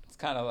of it. It's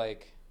kind of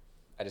like,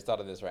 I just thought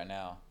of this right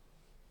now.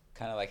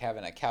 Kind of like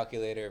having a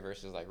calculator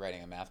versus like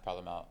writing a math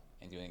problem out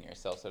and doing it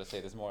yourself. So to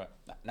say, there's more,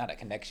 not a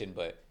connection,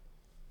 but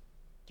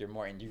you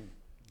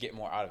get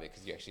more out of it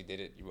because you actually did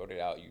it. You wrote it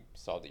out. You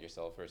solved it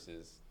yourself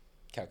versus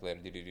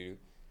calculator do.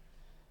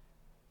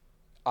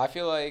 I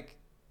feel like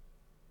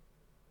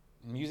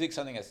music's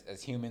something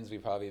as humans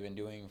we've probably been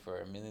doing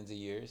for millions of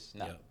years.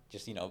 Not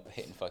just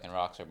hitting fucking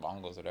rocks or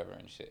bongos or whatever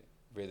and shit,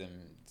 rhythm,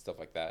 stuff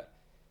like that.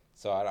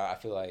 So I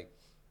feel like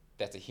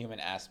that's a human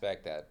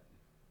aspect that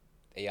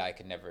AI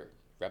could never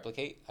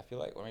replicate, I feel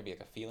like, or maybe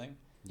like a feeling.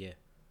 Yeah.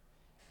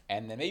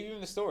 And then maybe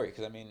even the story,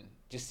 because I mean,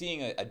 just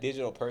seeing a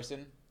digital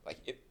person,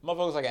 like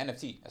motherfuckers like an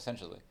NFT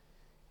essentially.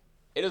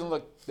 It doesn't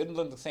look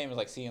the same as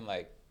like seeing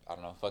like, I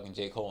don't know, fucking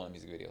J. Cole in a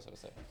music video, so to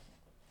say.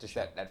 Just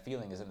that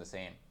feeling isn't the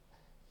same.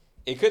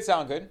 It could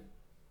sound good,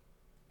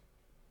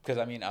 because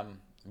I mean, I'm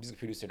a music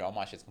producer and all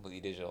my shit's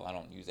completely digital. I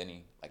don't use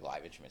any like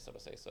live instruments, so to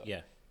say. So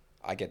yeah,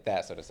 I get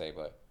that, so to say.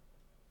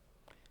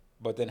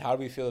 But then how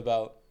do we feel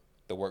about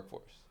the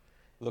workforce?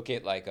 Look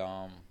at like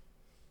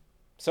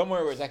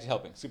somewhere where it's actually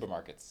helping,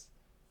 supermarkets.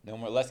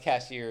 Less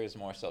cashiers,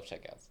 more self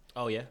checkouts.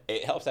 Oh yeah,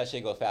 it helps that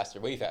shit go faster,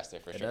 way faster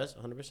for sure. It does,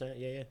 100%.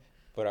 Yeah.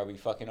 But are we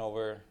fucking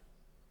over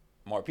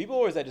more people,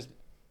 or is that just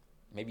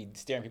maybe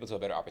steering people to a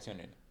better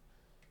opportunity?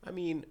 I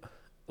mean,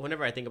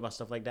 whenever I think about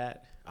stuff like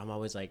that, I'm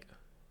always like,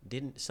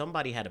 didn't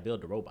somebody had to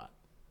build a robot?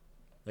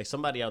 Like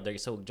somebody out there.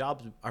 So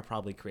jobs are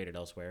probably created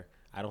elsewhere.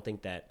 I don't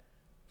think that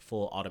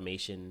full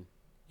automation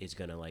is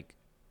gonna like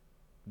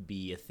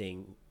be a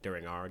thing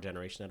during our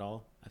generation at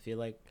all. I feel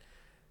like,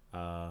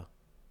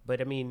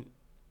 but I mean,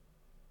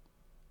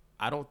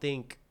 I don't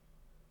think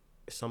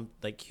some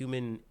like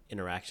human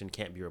interaction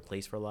can't be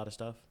replaced for a lot of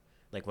stuff.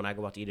 Like when I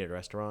go out to eat at a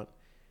restaurant,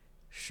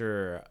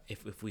 sure,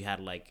 if we had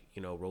like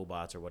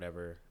robots or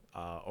whatever,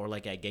 or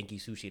like at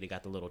Genki Sushi they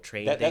got the little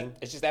train thing.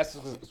 It's just that's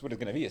what it's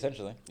gonna be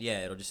essentially.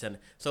 Yeah, it'll just send.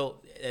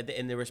 So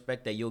in the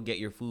respect that you'll get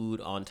your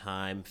food on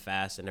time,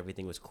 fast, and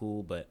everything was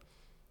cool, but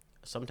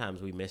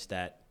sometimes we miss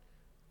that.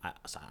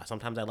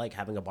 Sometimes I like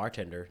having a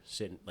bartender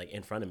sitting like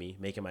in front of me,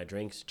 making my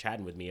drinks,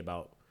 chatting with me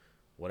about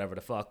whatever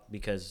the fuck,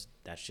 because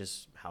that's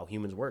just how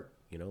humans work.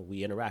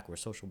 We interact. We're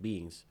social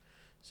beings.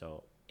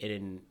 So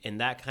in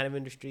that kind of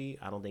industry,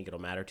 I don't think it'll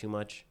matter too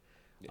much.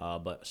 Yeah.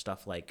 But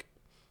stuff like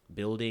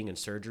building and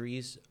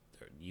surgeries,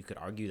 you could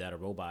argue that a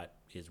robot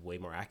is way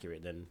more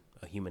accurate than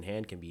a human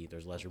hand can be.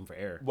 There's less room for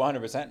error.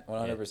 100%,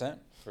 100%,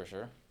 for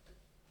sure.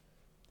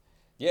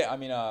 Yeah, I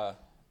mean,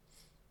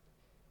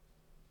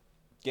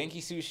 Genki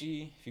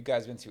Sushi, if you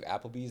guys been to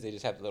Applebee's, they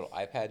just have the little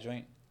iPad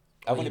joint.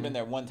 I've only been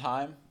there one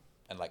time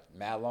and like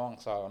mad long,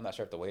 so I'm not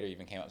sure if the waiter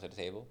even came up to the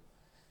table.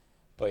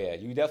 But yeah,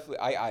 you definitely,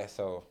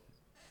 so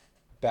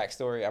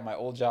backstory, at my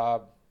old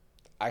job,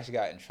 I actually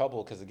got in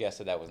trouble because the guest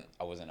said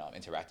I wasn't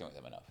interacting with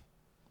them enough.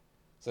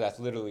 So that's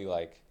literally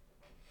like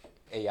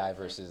AI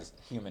versus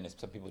human.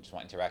 Some people just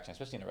want interaction,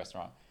 especially in a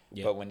restaurant.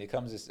 Yeah. But when it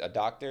comes to a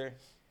doctor,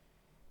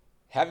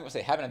 having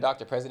a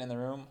doctor present in the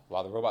room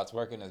while the robot's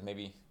working is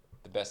maybe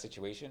the best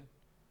situation.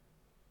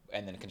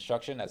 And then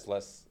construction, that's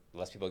less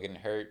people getting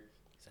hurt.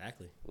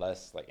 Exactly.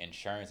 Less like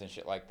insurance and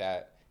shit like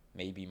that.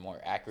 Maybe more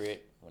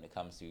accurate when it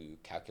comes to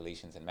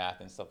calculations and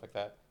math and stuff like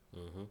that.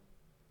 Mm-hmm.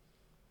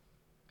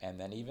 And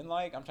then even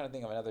like, I'm trying to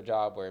think of another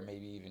job where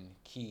maybe even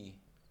key.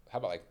 How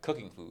about like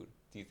cooking food?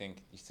 Do you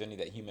think you still need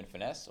that human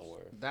finesse,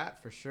 or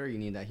that for sure? You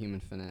need that human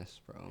finesse,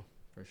 bro,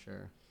 for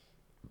sure.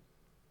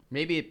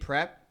 Maybe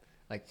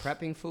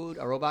prepping food,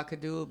 a robot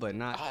could do, but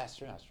not. That's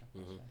true.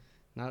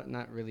 Mm-hmm.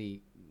 Not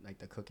really like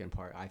the cooking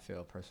part. I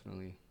feel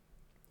personally.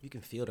 You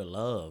can feel the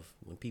love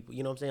when people,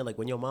 you know what I'm saying? Like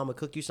when your mama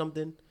cook you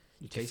something,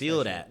 you can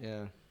feel that.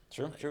 Yeah.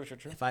 True.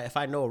 If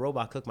I know a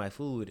robot cook my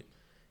food,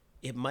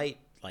 it might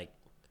like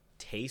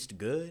taste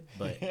good,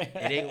 but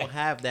it ain't gonna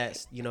have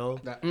that,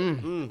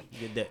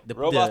 the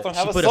robots don't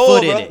have a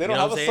soul, bro. They don't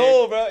have a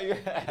soul, bro.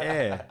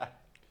 Yeah.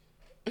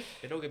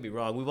 And don't get me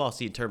wrong, we've all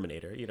seen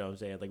Terminator, you know what I'm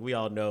saying? Like we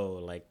all know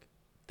like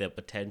the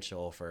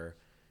potential for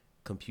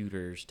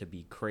computers to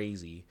be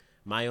crazy.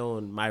 My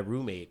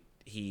roommate,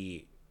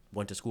 he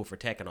went to school for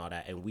tech and all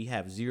that, and we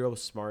have zero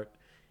smart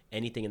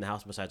anything in the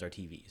house besides our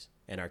TVs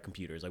and our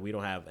computers. Like we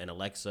don't have an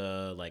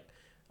Alexa, like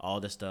all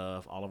this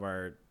stuff, all of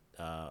our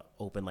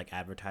open like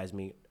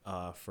advertisement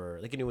for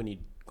like when you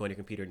go on your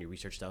computer and you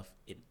research stuff,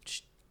 it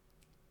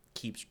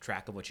keeps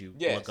track of what you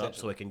look up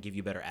so it can give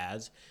you better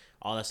ads.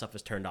 All that stuff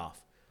is turned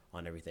off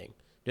on everything.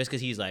 Just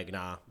because he's like,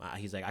 nah,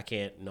 he's like, I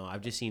can't, no,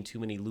 I've just seen too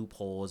many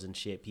loopholes and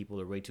shit.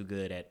 People are way too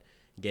good at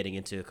getting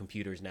into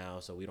computers now,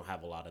 so we don't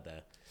have a lot of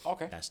that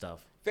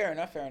stuff. Fair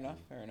enough,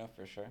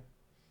 for sure.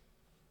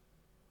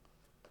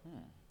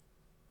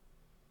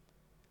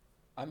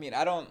 I mean,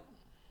 I don't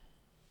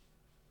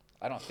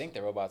think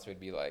the robots would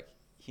be like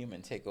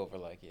human takeover,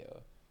 like,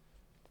 yo,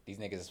 these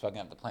niggas is fucking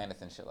up the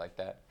planets and shit like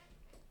that.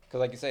 Because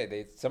like you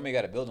say, somebody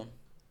got to build them.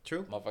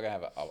 True. Motherfucker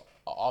have a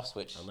off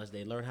switch. Unless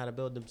they learn how to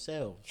build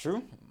themselves.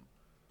 True.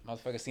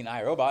 Motherfucker seen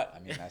iRobot. I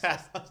mean,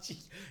 that's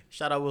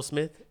Shout out Will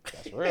Smith.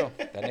 that's real.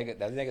 That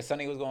nigga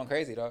Sonny was going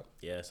crazy, dog.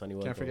 Yeah, Sonny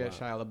was. Can't forget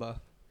Shia LaBeouf.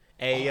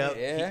 Hey, Oh,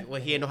 yeah.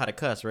 he didn't know how to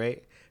cuss,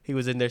 right? He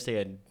was in there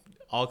saying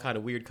all kind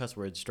of weird cuss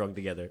words strung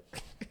together.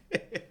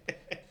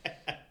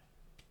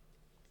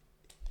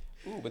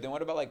 Ooh, but then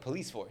what about like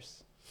police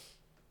force?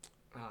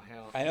 Oh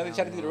hell. I know they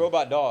try to do the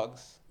robot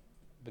dogs,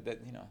 but that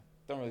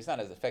don't really. It's not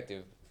as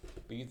effective.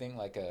 But you think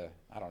like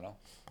I don't know,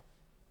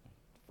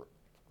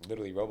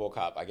 literally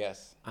RoboCop, I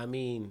guess. I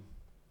mean,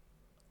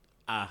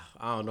 I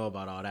don't know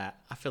about all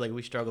that. I feel like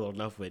we struggle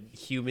enough with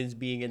humans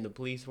being in the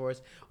police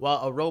force. While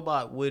a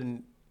robot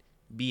wouldn't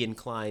be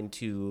inclined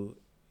to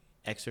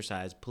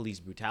exercise police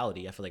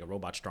brutality, I feel like a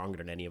robot's stronger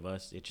than any of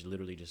us. It should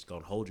literally just go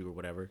and hold you or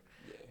whatever.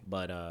 Yeah.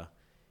 But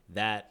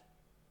that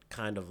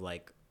kind of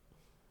like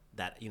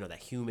that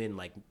human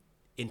like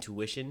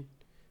intuition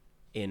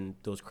in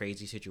those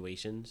crazy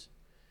situations,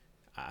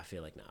 I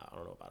feel like I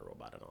don't know about a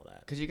robot and all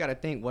that. Because you got to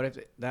think, what if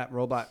that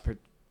robot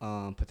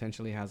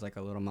potentially has like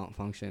a little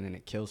malfunction and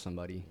it kills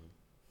somebody? Mm-hmm.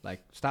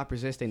 Like, stop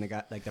resisting. The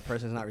guy, like the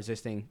person's not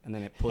resisting, and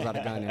then it pulls out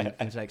a gun and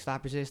it's like,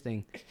 stop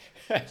resisting,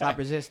 stop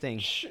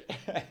resisting.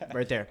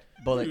 Right there,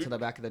 bullet to the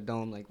back of the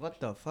dome. Like, what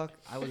the fuck?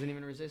 I wasn't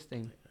even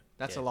resisting.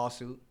 That's a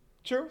lawsuit.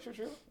 True.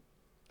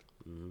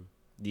 Mm-hmm.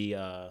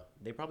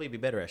 They probably be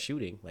better at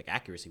shooting, like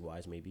accuracy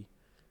wise, maybe.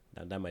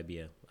 That might be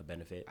a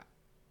benefit.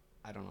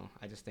 I don't know.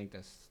 I just think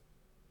that's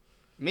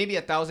maybe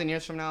 1,000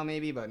 years from now,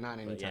 maybe, but not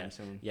anytime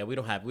soon. Yeah, we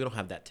don't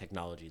have that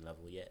technology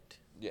level yet.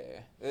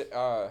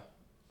 Yeah.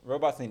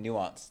 Robots need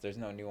nuance. There's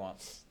no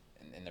nuance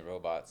in the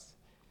robots,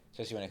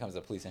 especially when it comes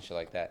to police and shit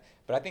like that.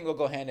 But I think we'll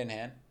go hand in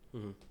hand.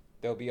 Mm-hmm.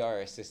 They'll be our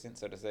assistant,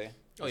 so to say.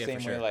 Same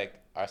for sure. way, like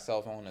our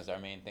cell phone is our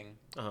main thing.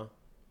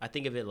 I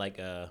think of it like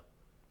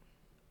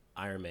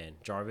Iron Man,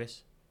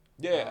 Jarvis.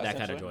 Yeah, that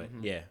kind of joint.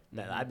 Mm-hmm. Yeah,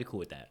 I'd be cool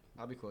with that.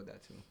 I'll be cool with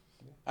that too.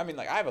 I mean,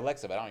 like I have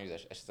Alexa, but I don't use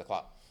that. It's just a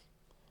clock.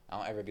 I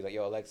don't ever be like,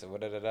 yo, Alexa,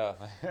 what da da da.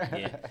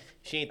 Yeah,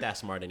 she ain't that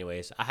smart,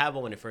 anyways. I have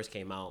one when it first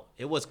came out.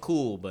 It was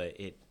cool, but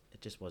it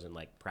just wasn't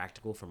like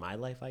practical for my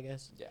life, I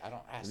guess. Yeah, I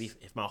don't ask.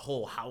 If my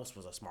whole house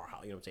was a smart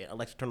house, you know what I'm saying?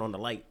 Alexa, turn on the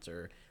lights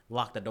or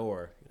lock the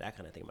door. That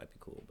kind of thing might be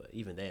cool, but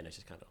even then, it's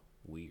just kind of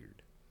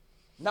weird.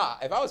 Nah,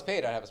 if I was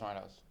paid, I'd have a smart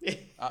house.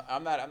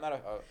 I'm not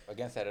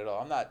against that at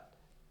all. I'm not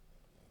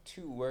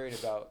too worried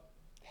about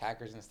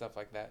hackers and stuff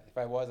like that. If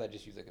I was, I'd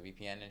just use like a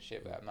VPN and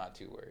shit. But I'm not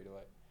too worried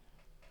about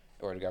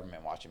or the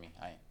government watching me.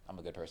 I'm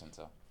a good person,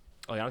 so.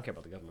 Oh yeah, I don't care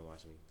about the government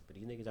watching me. But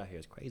these niggas out here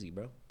is crazy,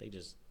 bro. They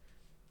just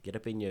get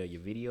up in your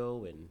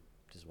video and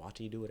just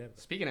watching you do whatever.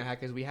 Speaking of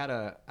hackers, we had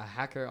a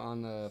hacker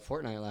on the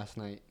Fortnite last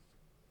night.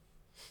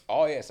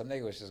 Oh yeah, some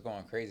nigga was just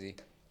going crazy,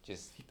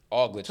 just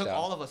all glitched Took out.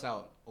 all of us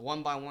out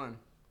one by one.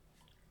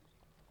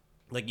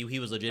 Like he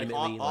was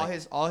legitimately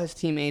all his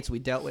teammates. We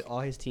dealt with all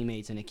his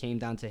teammates, and it came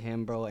down to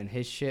him, bro. And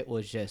his shit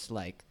was just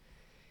like,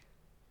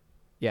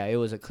 yeah, it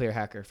was a clear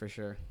hacker for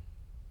sure.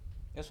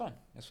 It was fun.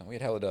 We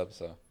had hella dubs,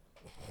 so.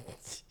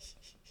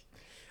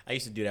 I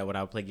used to do that when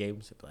I would play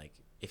games. Like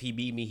if he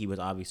beat me, he was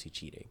obviously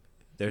cheating.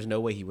 There's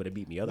no way he would have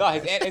beat me No,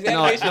 otherwise.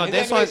 his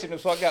animation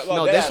was fucked up.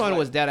 No, this one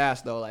was dead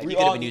ass though. Like we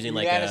could have been using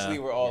like honestly,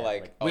 we're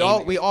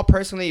all we all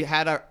personally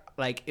had our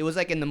like it was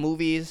like in the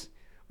movies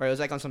where it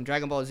was like on some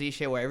Dragon Ball Z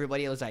shit where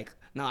everybody was like,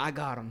 no, I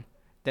got him.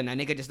 Then that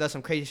nigga just does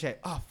some crazy shit.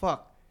 Oh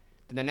fuck.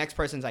 Then the next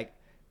person's like,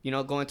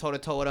 going toe to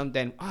toe with him.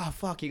 Then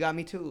fuck, you got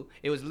me too.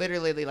 It was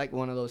literally like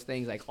one of those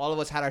things. Like all of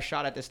us had our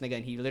shot at this nigga,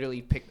 and he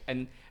literally picked.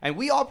 And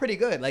we all pretty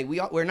good. Like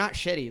we're not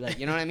shitty. Like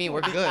you know what I mean?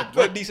 We're good.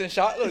 Little decent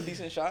shot.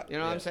 You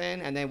know what I'm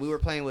saying? And then we were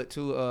playing with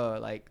two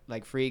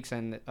like freaks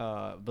and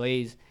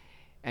Blaze,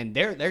 and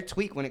they're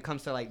tweaked when it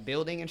comes to like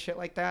building and shit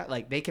like that.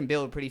 Like they can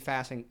build pretty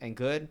fast and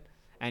good.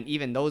 And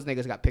even those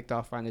niggas got picked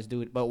off on this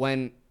dude. But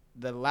when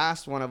the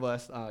last one of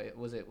us,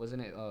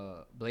 wasn't it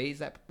Blaze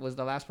that was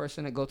the last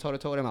person to go toe to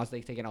toe with him? I was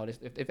like thinking, this.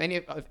 If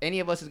any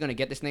of us is gonna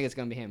get this nigga, it's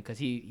gonna be him because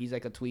he's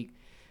like a tweak.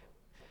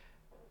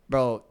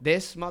 Bro,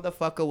 this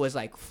motherfucker was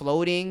like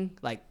floating,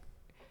 like,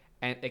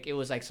 and like it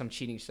was like some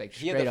cheating, like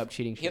straight up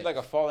cheating. He had like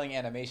a falling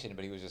animation,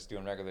 but he was just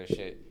doing regular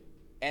shit,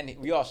 and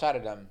we all shot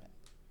at him.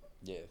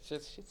 Yeah,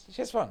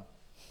 shit's fun.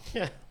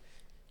 Yeah.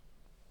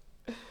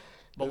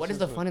 But what is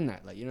the fun in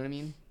that? Like, you know what I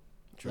mean?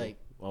 True. Like,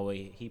 well,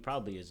 he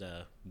probably is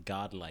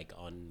godlike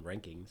on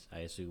rankings, I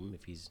assume,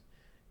 if he's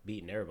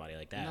beating everybody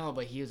like that. No,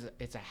 but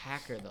it's a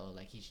hacker though.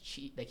 Like he's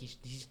cheating. Like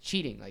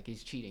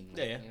he's cheating. Like,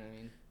 yeah. You know what I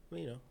mean?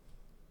 Well,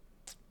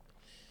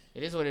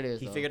 it is what it is.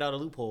 He figured out a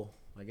loophole,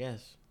 I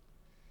guess.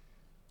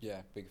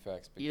 Yeah, big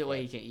facts. Either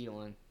way, he can't eat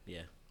one.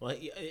 Yeah. Well,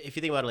 if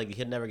you think about it, like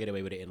he'd never get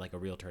away with it in like a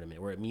real tournament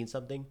where it means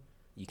something.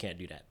 You can't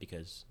do that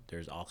because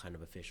there's all kind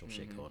of official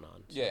shit going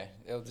on. So. Yeah,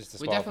 it'll just.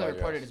 We definitely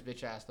reported his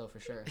bitch ass though for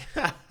sure.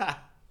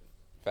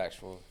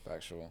 Factual.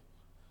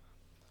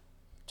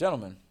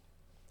 Gentlemen,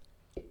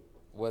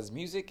 was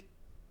music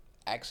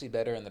actually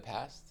better in the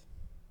past?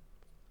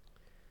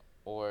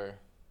 Or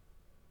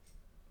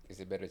is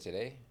it better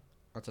today?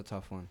 That's a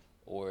tough one.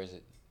 Or is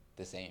it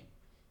the same?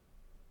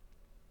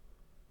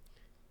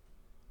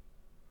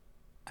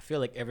 I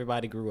feel like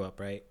everybody grew up,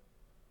 right?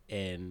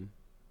 And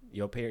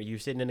your parent, you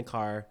sitting in the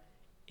car,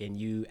 and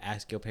you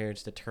ask your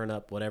parents to turn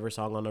up whatever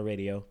song on the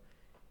radio,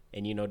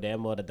 and you know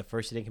damn well that the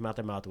first thing that came out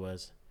their mouth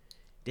was,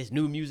 "This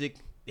new music,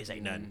 this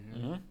ain't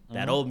nothing.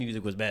 That old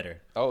music was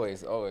better."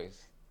 Always,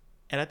 always.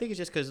 And I think it's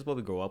just because it's what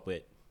we grow up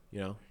with, you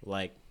know.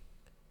 Like,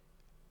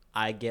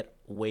 I get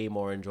way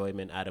more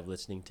enjoyment out of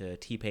listening to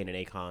T-Pain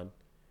and Akon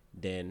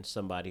than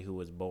somebody who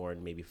was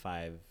born maybe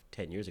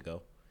 5-10 years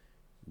ago.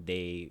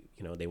 They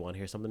want to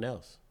hear something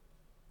else.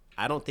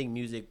 I don't think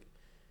music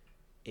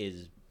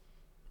is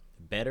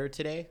better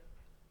today,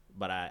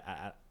 but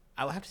I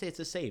would have to say it's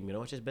the same. You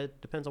know, it just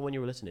depends on when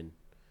you were listening,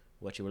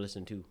 what you were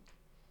listening to.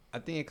 I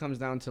think it comes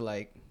down to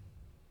like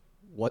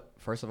what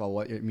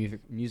your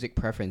music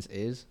preference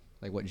is,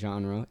 like what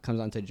genre. It comes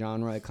down to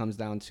genre. It comes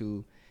down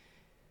to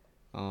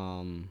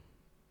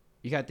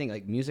you gotta think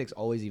like music's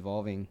always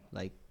evolving.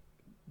 Like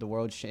the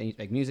world's changed.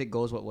 Like music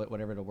goes with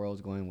whatever the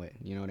world's going with.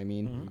 You know what I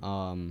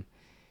mean?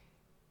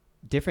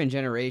 Different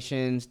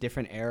generations,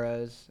 different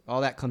eras, all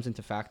that comes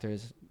into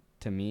factors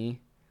to me.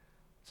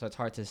 So it's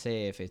hard to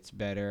say if it's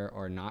better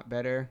or not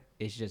better.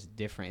 It's just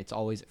different. It's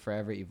always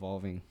forever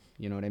evolving.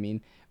 You know what I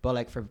mean? But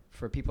like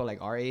for people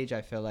like our age,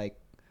 I feel like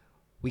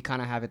we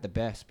kind of have it the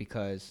best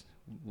because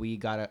we're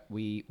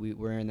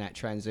in that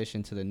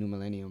transition to the new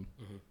millennium.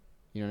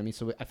 You know what I mean?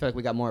 So I feel like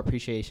we got more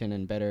appreciation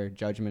and better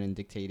judgment in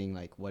dictating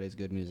like what is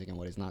good music and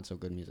what is not so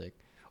good music,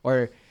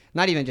 or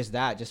not even just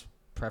that, just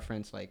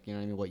preference, like, you know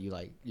what I mean, what you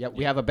like. Yeah,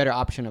 we have a better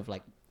option of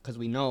like, because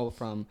we know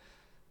from,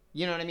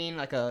 you know what I mean,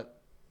 like a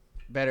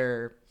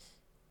better.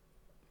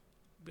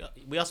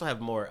 We also have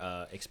more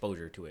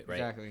exposure to it, right?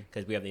 Exactly.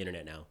 Because we have the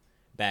internet now.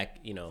 Back,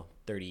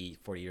 30,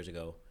 40 years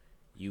ago,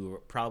 you were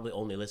probably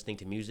only listening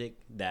to music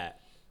that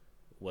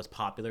was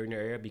popular in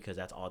your area because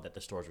that's all that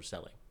the stores were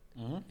selling.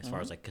 As far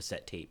as like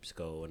cassette tapes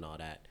go and all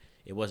that.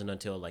 It wasn't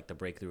until like the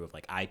breakthrough of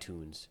like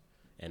iTunes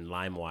and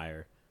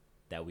LimeWire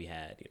that we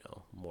had,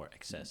 more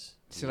access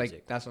to so music.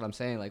 Like that's what I'm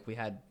saying. Like we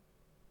had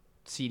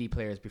CD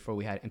players before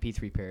we had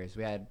MP3 players.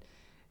 We had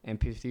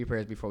MP3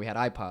 players before we had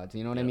iPods.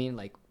 You know what I mean?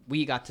 Like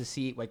we got to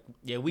see like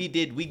we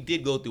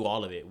did go through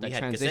all of it. We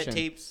had cassette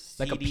tapes,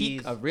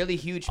 CDs, a really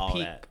huge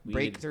peak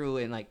breakthrough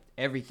in like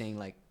everything,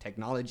 like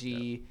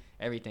technology,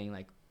 everything.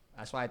 Like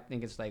that's why I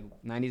think it's like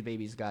 90s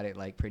babies got it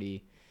like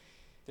pretty.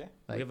 Yeah,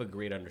 like, we have a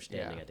great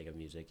understanding, I think, of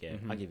music. Yeah,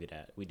 I'll give you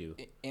that. We do.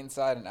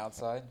 Inside and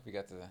outside, we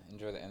got to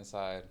enjoy the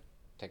inside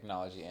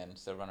technology and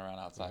still run around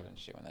outside and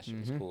shit when that shit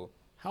was cool.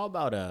 How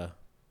about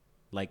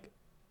like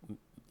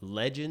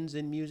legends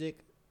in music?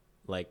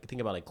 Like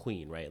think about like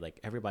Queen, right? Like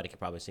everybody could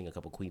probably sing a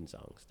couple Queen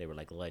songs. They were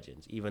like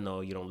legends, even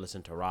though you don't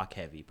listen to rock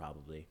heavy.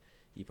 Probably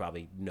you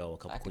probably know a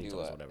couple Queen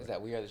songs or whatever. Is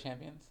that We Are the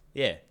Champions?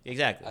 Yeah,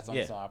 exactly. That's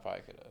the song I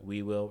probably could have.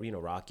 We Will,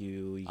 Rock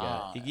You. You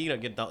got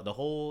get the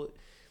whole.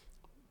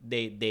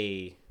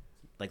 They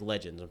like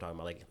legends. I'm talking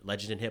about like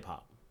legends in hip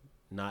hop.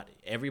 Not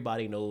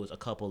everybody knows a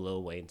couple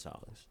Lil Wayne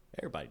songs.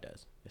 Everybody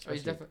does.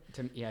 He's definitely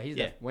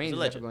Wayne's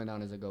definitely going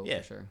down as a GOAT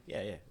for sure.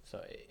 Yeah.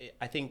 So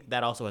I think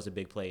that also has a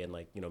big play in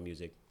like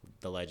music,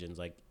 the legends.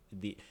 Like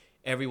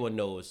everyone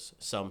knows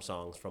some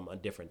songs from a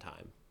different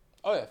time.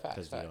 Oh yeah,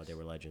 facts. Because they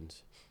were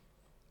legends.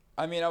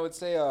 I mean, I would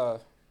say,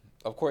 of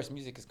course,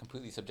 music is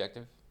completely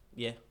subjective.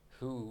 Yeah.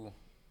 Who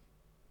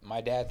my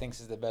dad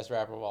thinks is the best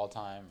rapper of all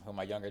time, who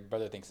my younger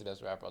brother thinks is the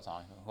best rapper of all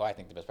time, who I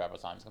think the best rapper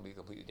of all time is going to be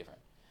completely different,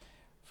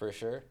 for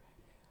sure.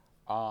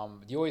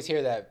 You always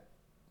hear that,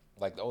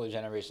 like, the older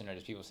generation or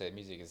just people say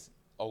music is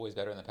always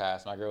better in the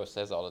past. My girl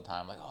says all the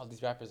time, like, oh,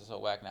 these rappers are so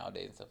whack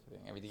nowadays and stuff.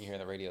 Everything you hear on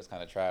the radio is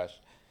kind of trash.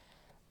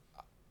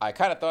 I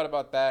kind of thought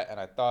about that, and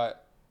I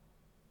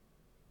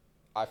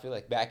feel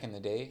like back in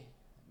the day,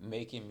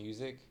 making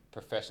music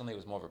professionally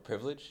was more of a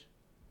privilege.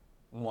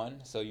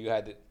 One, so you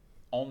had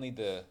only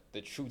the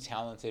true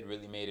talented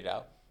really made it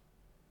out.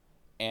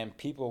 And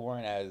people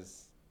weren't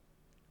as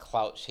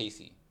clout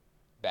chasey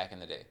back in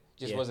the day.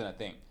 Just wasn't a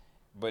thing.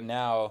 But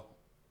now,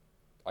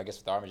 I guess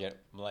with our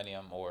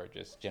millennium or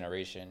just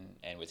generation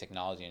and with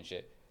technology and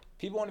shit,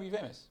 people want to be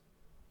famous.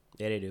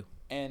 Yeah, they do.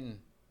 And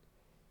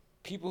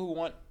people who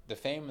want the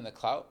fame and the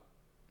clout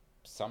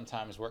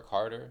sometimes work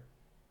harder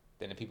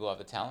than the people who have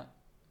the talent.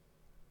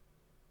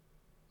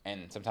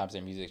 And sometimes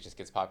their music just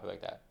gets popular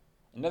like that.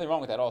 And nothing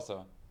wrong with that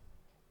also.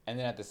 And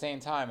then at the same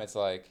time, it's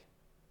like,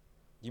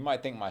 you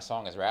might think my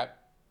song is rap.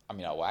 I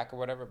mean, whack or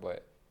whatever,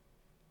 but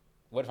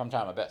what if I'm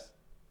trying my best?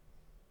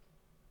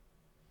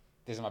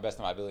 This is my best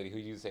of my ability. Who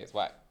you say it's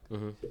whack?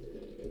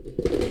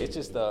 It's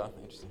just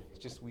it's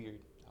just weird,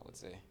 I would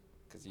say,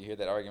 because you hear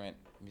that argument,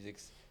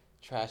 music's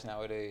trash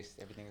nowadays.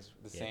 Everything is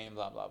the same,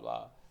 blah blah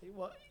blah.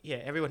 Well, yeah,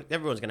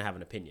 everyone's gonna have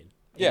an opinion.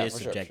 It is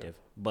subjective,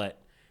 sure.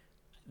 But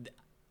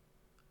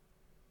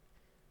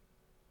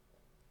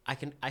I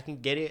can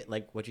get it,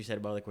 like what you said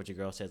about like what your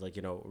girl says, like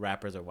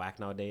rappers are whack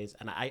nowadays,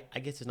 and I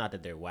guess it's not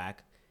that they're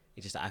whack.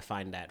 It's just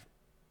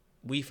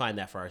we find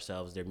that for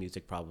ourselves, their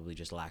music probably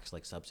just lacks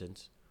like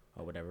substance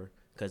or whatever,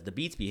 because the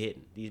beats be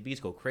hitting. These beats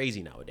go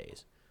crazy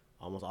nowadays.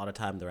 Almost all the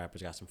time, the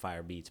rappers got some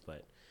fire beats,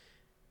 but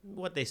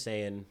what they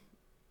saying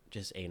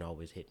just ain't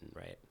always hitting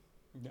right.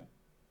 Yeah.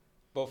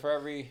 But for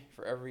every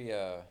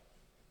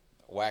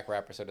whack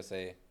rapper, so to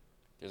say,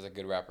 there's a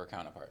good rapper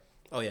counterpart.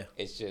 Oh yeah.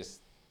 It's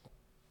just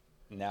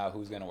now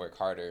who's gonna work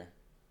harder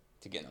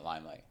to get in the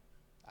limelight.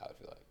 I would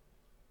feel like.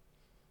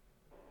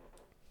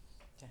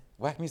 Yeah.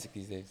 Whack music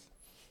these days.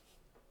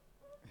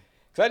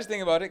 Cause I just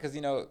think about it, cause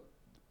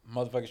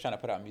motherfuckers trying to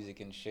put out music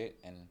and shit,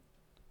 and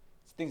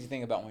it's things you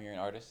think about when you're an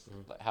artist.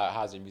 Like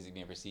how's your music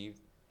being perceived?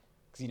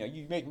 Cause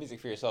you make music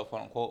for yourself,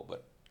 quote unquote,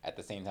 but at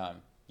the same time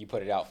you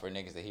put it out for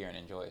niggas to hear and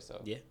enjoy.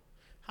 So yeah.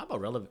 How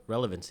about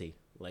relevancy?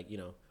 Like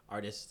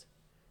artists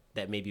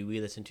that maybe we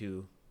listened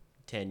to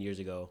 10 years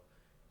ago,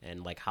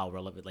 and like how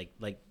relevant.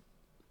 Like,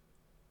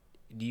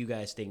 do you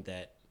guys think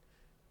that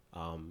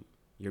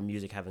your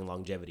music having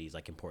longevity is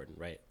like important,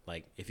 right?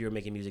 Like if you were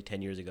making music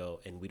 10 years ago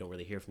and we don't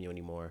really hear from you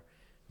anymore,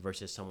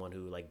 versus someone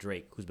who like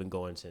Drake, who's been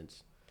going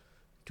since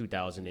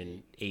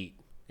 2008,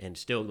 and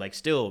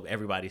still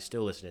everybody's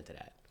still listening to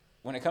that.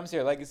 When it comes to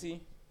your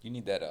legacy, you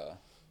need that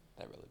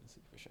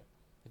relevancy for sure.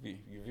 If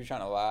you're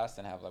trying to last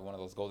and have like one of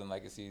those golden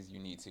legacies, you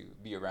need to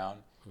be around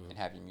and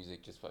have your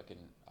music just fucking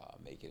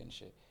make it and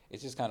shit.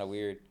 It's just kind of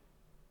weird.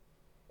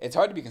 It's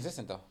hard to be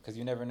consistent though, because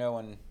you never know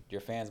when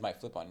your fans might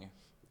flip on you.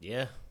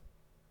 Yeah,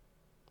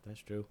 that's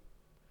true.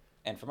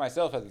 And for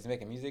myself, at least,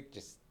 making music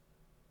just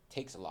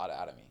takes a lot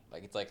out of me.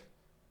 Like it's like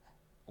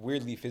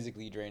weirdly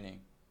physically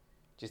draining,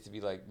 just to be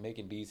like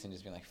making beats and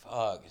just being like,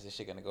 "Fuck, is this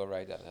shit gonna go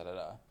right?" Da da da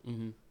da.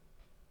 Mm-hmm.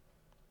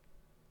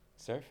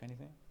 Surf,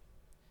 anything?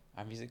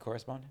 Our music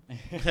correspondent.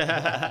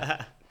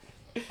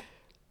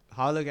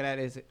 How I look at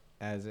it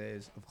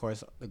is, of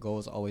course, the goal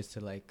is always to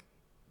like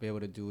be able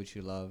to do what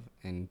you love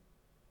and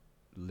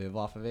live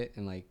off of it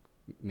and like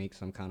make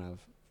some kind of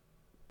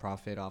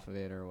profit off of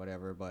it or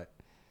whatever. But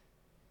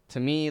to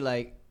me,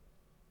 like,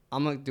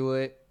 I'm gonna do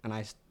it, and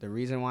the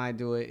reason why I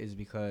do it is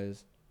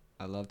because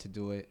I love to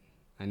do it.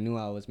 I knew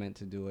I was meant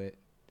to do it.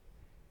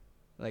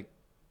 Like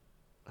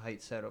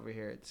Height said over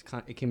here,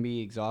 it can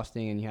be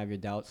exhausting and you have your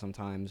doubts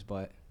sometimes,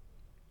 but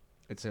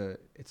it's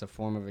a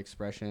form of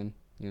expression,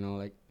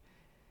 like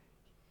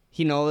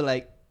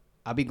like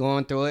I'll be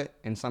going through it,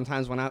 and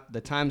sometimes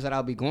the times that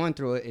I'll be going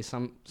through it is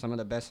some of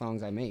the best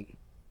songs I make.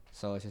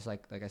 So it's just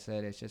like I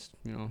said, it's just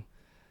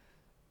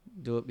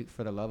do it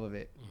for the love of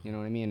it. You know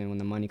what I mean? And when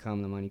the money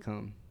come, the money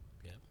come.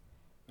 Yeah.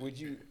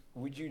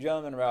 Would you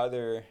gentlemen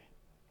rather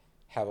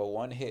have a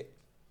one hit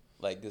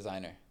like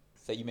designer?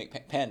 Say you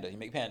make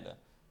Panda,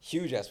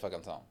 huge ass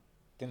fucking song.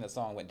 I think that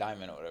song went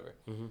diamond or whatever.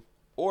 Mm-hmm.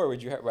 Or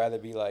would you rather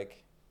be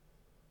like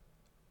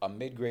a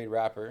mid-grade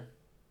rapper?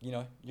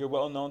 You're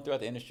well known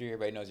throughout the industry.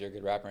 Everybody knows you're a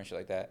good rapper and shit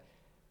like that.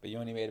 But you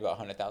only made about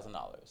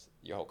 $100,000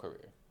 your whole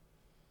career.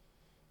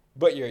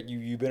 But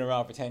you've been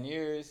around for 10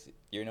 years.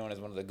 You're known as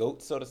one of the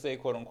GOATs, so to say,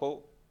 quote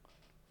unquote.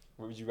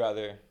 Where would you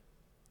rather?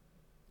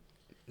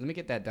 Let me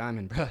get that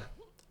diamond, bro.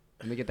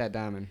 Let me get that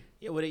diamond.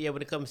 Yeah, when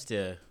it comes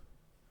to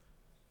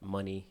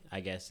money, I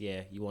guess,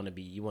 yeah, you want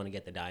to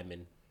get the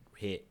diamond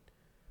hit.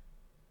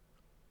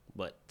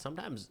 But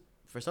sometimes,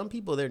 for some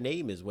people, their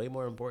name is way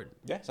more important.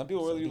 Yeah, some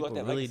people really like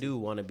that. Really do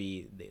want to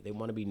be. They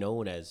want to be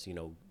known as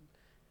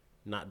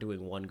not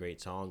doing one great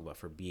song, but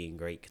for being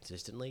great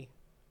consistently.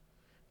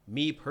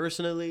 Me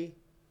personally,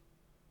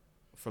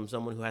 from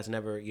someone who has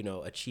never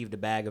achieved a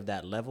bag of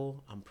that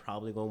level, I'm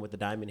probably going with the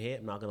diamond hit.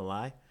 I'm not gonna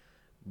lie,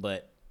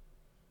 but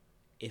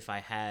if I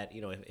had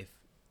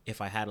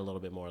if I had a little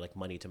bit more like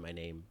money to my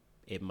name,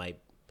 it might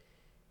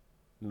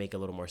make a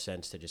little more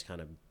sense to just kind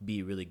of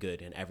be really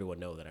good and everyone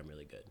know that I'm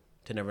really good.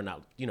 To never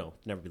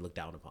be looked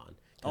down upon.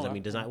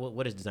 Because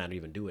what is designer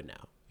even doing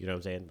now? You know what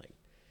I'm saying? Like,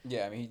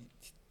 yeah,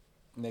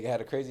 nigga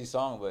had a crazy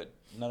song, but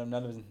none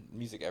of his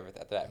music ever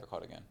after that ever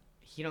caught again.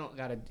 He don't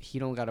gotta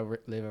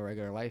live a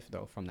regular life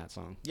though from that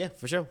song. Yeah,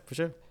 for sure.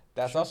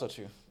 That's also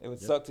true. It would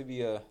suck to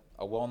be a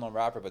well-known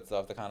rapper, but still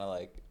have to kind of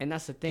like. And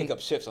that's the thing. Pick up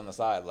shifts on the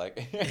side, like.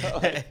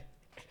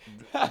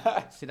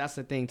 See, that's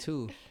the thing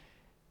too.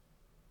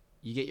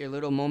 You get your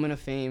little moment of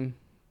fame.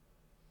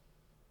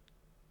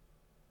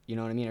 You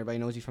know what I mean? Everybody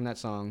knows you from that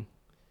song.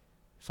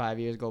 5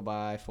 years go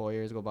by, 4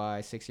 years go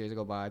by, 6 years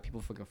go by.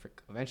 People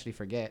eventually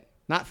forget.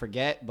 Not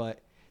forget,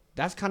 but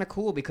that's kind of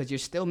cool because you're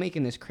still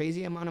making this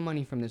crazy amount of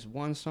money from this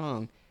one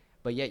song,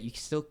 but yet you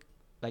still,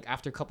 like,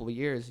 after a couple of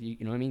years, you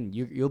know what I mean?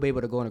 You'll be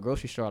able to go in a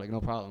grocery store, like,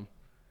 no problem.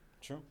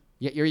 True.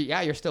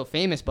 You're still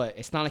famous, but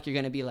it's not like you're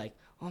going to be like,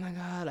 oh my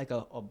God, like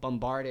a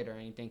bombarded or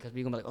anything, because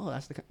we're going to be like, oh,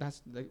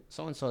 that's the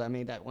so-and-so that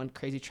made that one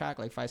crazy track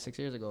like 5-6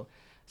 years ago.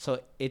 So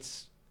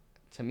it's,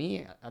 to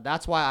me,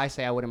 that's why I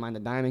say I wouldn't mind the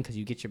diamond, because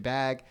you get your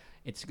bag.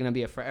 It's going to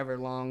be a forever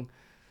long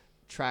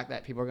track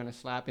that people are going to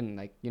slap, and,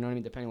 like, you know what I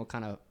mean, depending what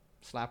kind of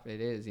slap it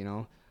is,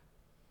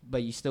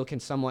 but you still can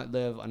somewhat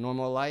live a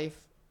normal life,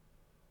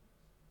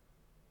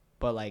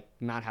 but like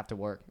not have to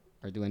work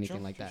or do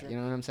anything like that. Sure. You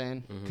know what I'm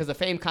saying? Because the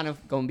fame kind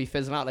of gonna be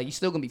fizzling out. Like, you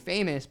still gonna be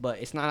famous, but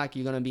it's not like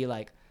you're gonna be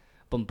like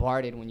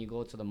bombarded when you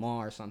go to the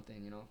mall or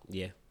something.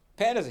 Yeah.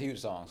 Panda's a huge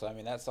song, so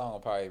that song will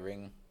probably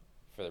ring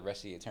for the rest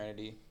of the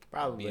eternity.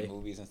 Probably. Be in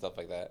movies and stuff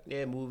like that.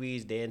 Yeah,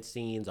 movies, dance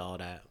scenes, all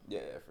that.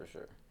 Yeah, for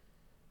sure.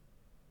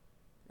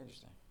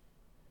 Interesting.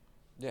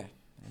 Yeah.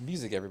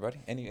 Music, everybody.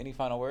 Any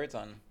final words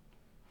on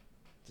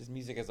just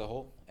music as a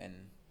whole, and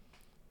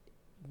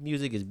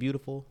Music is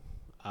beautiful.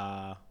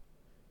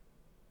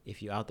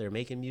 If you're out there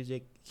making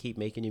music, keep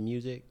making your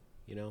music,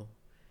 you know.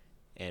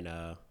 And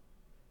I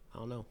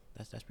don't know.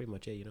 That's pretty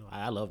much it, you know.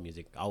 I love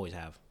music. Always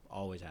have.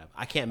 Always have.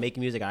 I can't make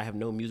music. I have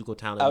no musical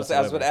talent. I was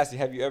going to ask you,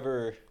 have you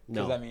ever?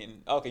 No. I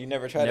mean, okay, you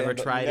never tried Never it.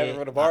 tried you it. never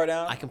wrote a bar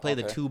down. I can play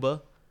the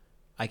tuba.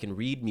 I can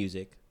read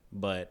music,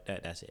 but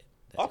that's it.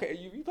 Okay,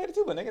 you play the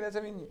tuba, nigga. That's,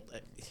 I mean,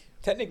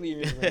 technically you're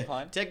musically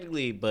inclined.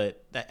 Technically,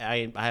 but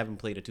I haven't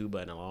played a tuba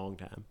in a long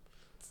time.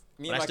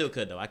 But I still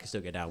could, though. I could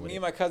still get down with it. Me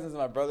and my cousins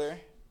and my brother,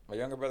 my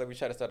younger brother, we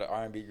tried to start an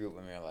R&B group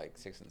when we were like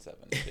 6 and 7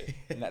 and shit.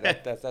 And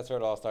that's where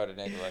it all started,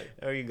 nigga. Like,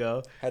 there you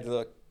go. had the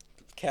little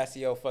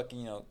Casio fucking,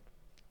 you know,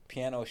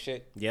 piano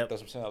shit. Yep. Throw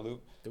some shit on a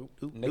loop. Doop,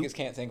 doop, Niggas doop.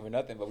 can't sing for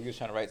nothing, but we was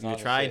trying to write songs. You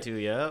were trying to,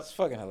 yeah. It's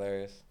fucking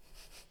hilarious.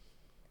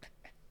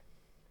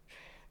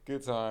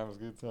 Good times,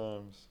 good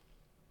times.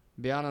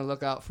 Be on the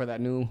lookout for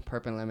that new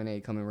Purp and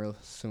Lemonade coming real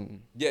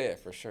soon. Yeah,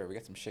 for sure. We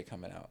got some shit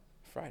coming out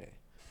Friday.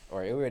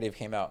 Or it already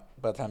came out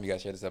by the time you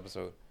guys hear this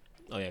episode.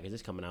 Oh, yeah, because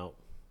it's coming out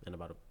in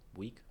about a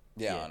week.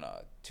 Yeah, on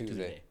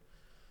Tuesday.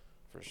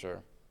 For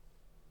sure.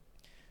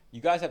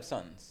 You guys have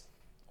sons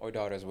or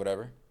daughters,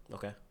 whatever.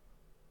 Okay.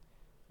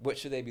 What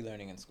should they be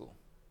learning in school?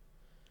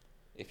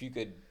 If you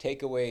could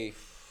okay,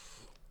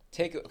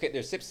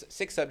 there's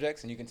six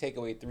subjects, and you can take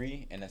away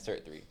 3 and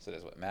insert 3. So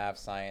there's math,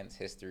 science,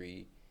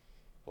 history,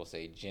 we'll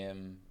say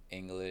gym,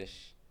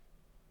 English.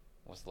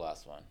 What's the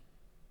last one?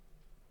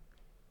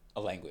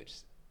 A language.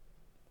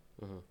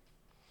 Mm-hmm.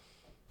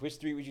 Which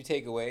 3 would you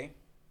take away?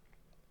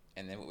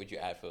 And then what would you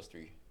add for those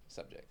 3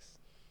 subjects?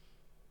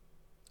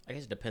 I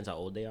guess it depends how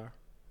old they are.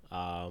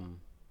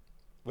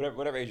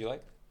 Whatever age you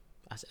like.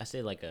 I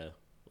say like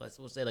let's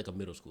say like a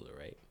middle schooler,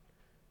 right?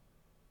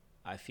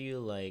 I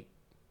feel like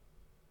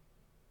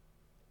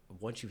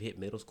once you've hit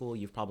middle school,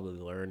 you've probably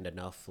learned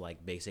enough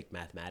like basic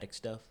mathematics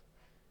stuff.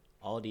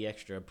 All the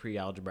extra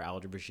pre-algebra,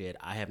 algebra shit,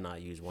 I have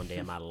not used one day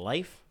in my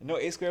life. No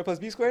A squared plus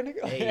B squared,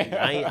 nigga?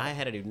 Hey, I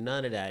had to do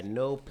none of that.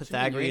 No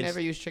Pythagorean. You ain't never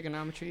used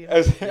trigonometry? Are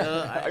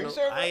you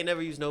sure? I ain't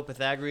never used no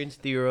Pythagorean's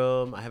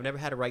theorem. I have never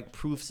had to write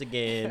proofs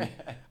again.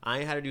 I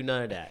ain't had to do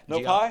none of that.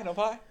 No pi? No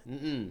pi?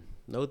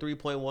 No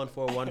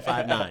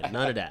 3.14159.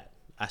 None of that.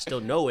 I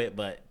still know it,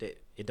 but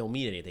it don't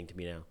mean anything to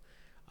me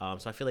now.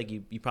 So I feel like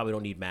you probably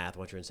don't need math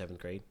once you're in 7th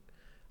grade.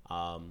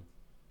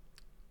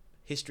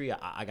 History,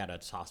 I got a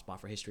soft spot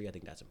for history. I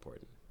think that's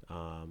important.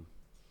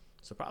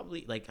 So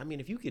probably, like, I mean,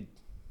 if you could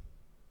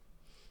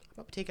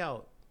probably take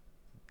out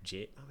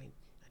gym. I mean,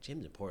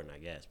 gym's important, I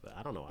guess, but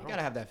I don't know. You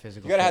gotta have that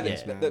physical. You gotta have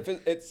fitness, man.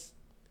 it's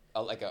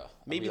like a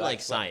maybe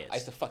like science. I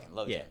used to fucking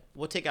love gym.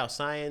 We'll take out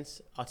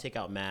science. I'll take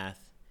out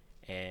math,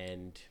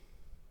 and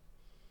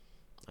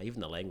even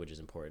the language is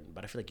important.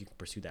 But I feel like you can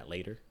pursue that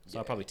later. So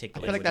I'll probably take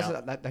the language out. I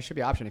feel like that should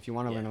be an option. If you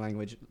want to learn a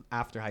language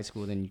after high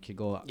school, then you could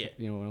go. Yeah.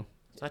 You know.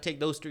 So I take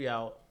those 3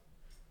 out.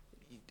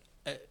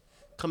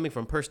 Coming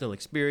from personal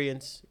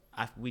experience,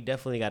 we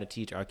definitely got to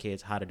teach our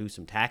kids how to do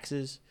some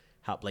taxes,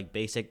 how like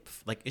basic,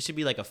 like it should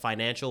be like a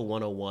financial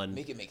 101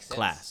 make it make sense.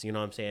 Class. You know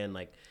what I'm saying?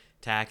 Like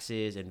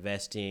taxes,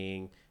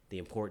 investing, the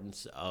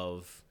importance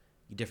of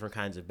different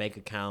kinds of bank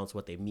accounts,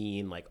 what they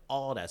mean, like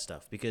all that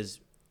stuff. Because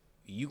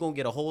you gonna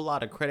get a whole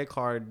lot of credit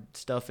card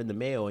stuff in the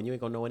mail, and you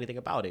ain't gonna know anything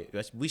about it.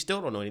 We still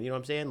don't know anything. You know what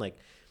I'm saying? Like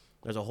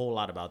there's a whole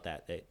lot about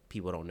that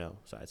people don't know.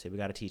 So I'd say we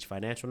got to teach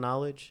financial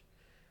knowledge.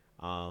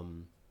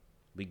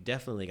 We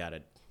definitely got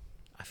to,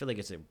 I feel like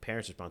it's a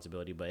parent's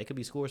responsibility, but it could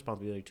be school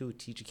responsibility too.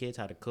 Teach your kids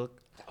how to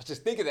cook. I was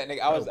just thinking that, nigga.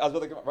 I was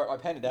looking at my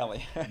pen down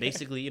like.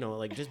 Basically, you know,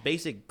 like just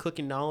basic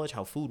cooking knowledge,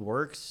 how food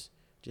works,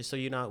 just so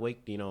you're not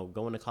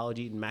going to college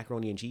eating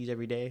macaroni and cheese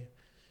every day.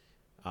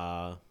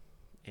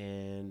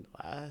 And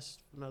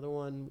another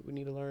one we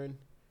need to learn.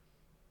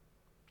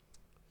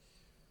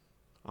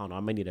 I don't know.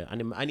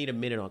 I need a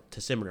minute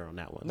to simmer on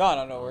that one.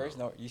 No worries.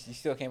 No, you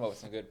still came up with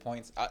some good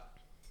points.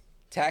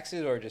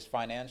 Taxes or just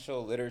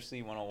financial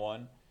literacy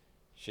 101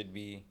 should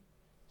be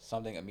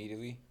something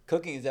immediately.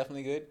 Cooking is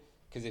definitely good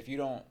because if you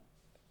don't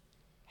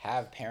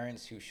have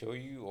parents who show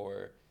you,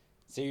 or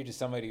say you're just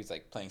somebody who's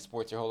like playing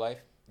sports your whole life,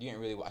 you ain't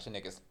really watching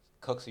niggas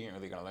cook, so you ain't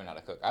really gonna learn how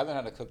to cook. I learned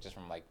how to cook just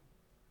from like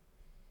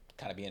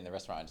kind of being in the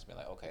restaurant and just being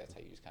like, okay, that's how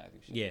you just kind of do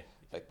shit. Yeah.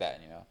 Like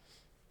that, you know.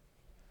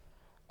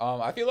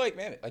 I feel like,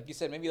 man, like you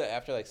said, maybe like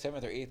after like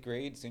 7th or 8th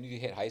grade, as soon as you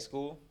hit high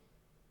school,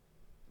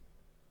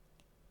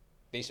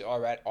 they should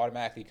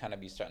automatically kind of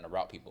be starting to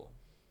route people.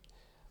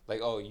 Like,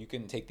 oh, you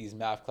can take these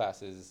math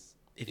classes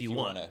if you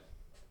want to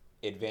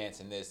advance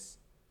in this.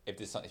 If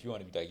you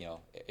want to be like, you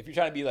know, if you're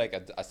trying to be like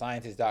a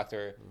scientist,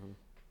 doctor,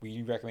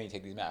 we recommend you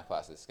take these math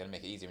classes. It's gonna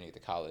make it easier when you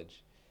get to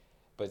college.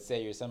 But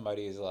say you're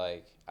somebody who's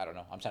like, I don't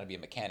know, I'm trying to be a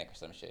mechanic or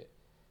some shit.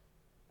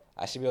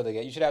 I should be able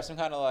to you should have some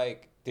kind of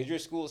like, did your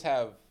schools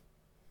have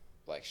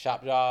like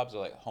shop jobs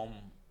or like home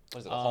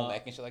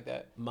ec and shit like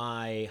that?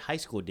 My high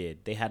school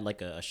did. They had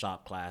like a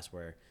shop class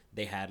where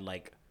they had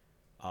like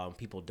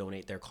people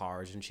donate their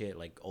cars and shit,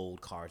 like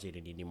old cars they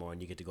didn't need anymore,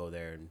 and you get to go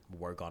there and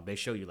work on. They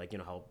show you like, you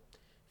know, how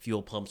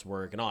fuel pumps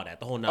work and all that,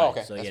 the whole night. Oh,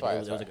 okay. So yeah,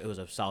 it was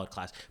a solid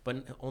class.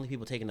 But only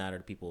people taking that are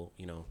the people,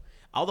 you know.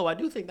 Although I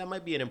do think that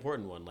might be an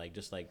important one. Like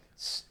just like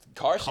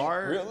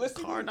Car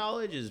realistically, car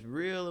knowledge is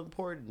real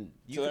important.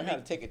 You to learn can how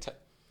to take it.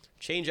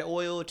 change the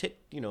oil,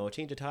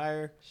 change a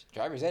tire.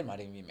 Driver's ed might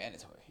even be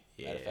mandatory.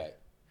 Yeah. Matter of fact.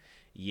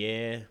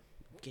 Yeah.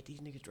 Get these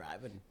niggas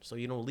driving so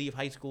you don't leave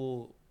high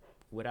school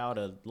without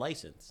a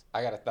license.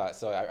 I got a thought.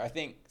 So I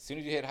think as soon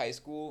as you hit high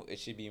school, it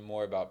should be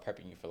more about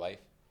prepping you for life.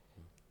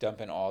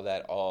 Dumping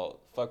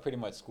fuck pretty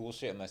much school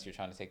shit unless you're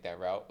trying to take that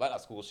route. Like,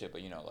 not school shit,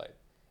 but like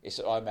it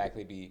should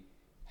automatically be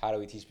how do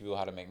we teach people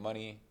how to make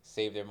money,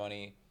 save their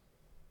money,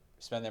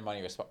 spend their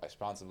money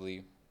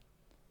responsibly,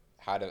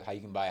 how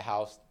you can buy a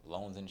house,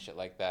 loans and shit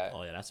like that.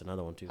 Oh yeah, that's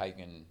another one too. How you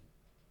can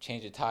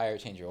change a tire,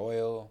 change your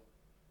oil,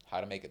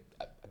 how to make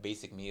a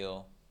basic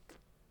meal.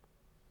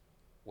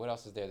 What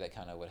else is there that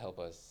kind of would help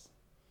us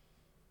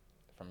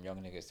from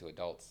young niggas to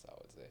adults, I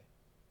would say.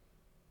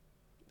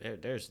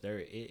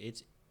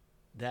 It's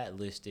that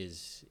list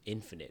is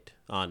infinite,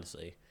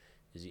 honestly.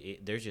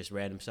 There's just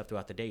random stuff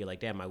throughout the day. You're like,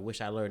 damn, I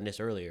wish I learned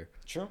this earlier.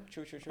 True.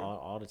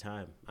 All the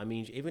time. I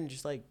mean, even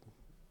just like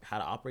how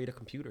to operate a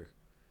computer,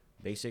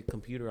 basic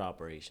computer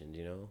operations,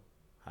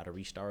 how to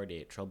restart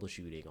it,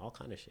 troubleshooting, all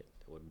kind of shit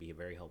that would be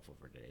very helpful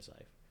for today's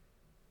life.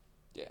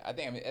 Yeah, I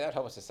think that would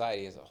help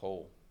society as a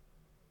whole.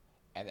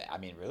 And I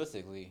mean,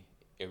 realistically,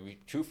 if we're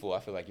truthful,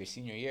 I feel like your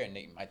senior year, and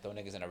they might throw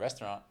niggas in a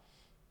restaurant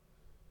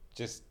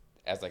just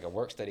as like a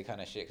work study kind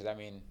of shit. Because I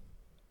mean,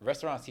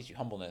 restaurants teach you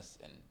humbleness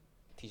and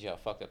teach you how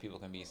fucked up people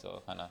can be.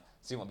 So kind of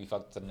so you won't be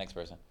fucked to the next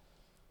person.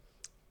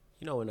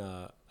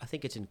 I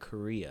think it's in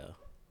Korea.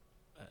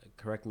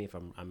 Correct me if I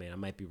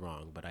might be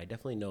wrong, but I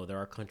definitely know there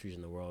are countries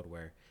in the world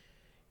where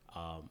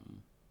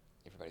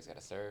everybody's got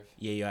to serve.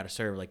 Yeah, you got to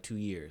serve like 2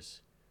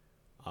 years.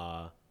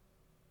 And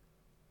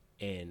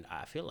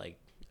I feel like,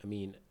 I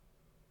mean,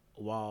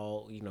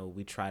 while,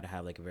 we try to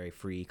have like a very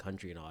free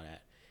country and all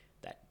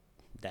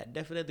that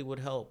definitely would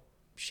help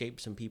shape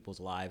some people's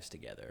lives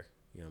together.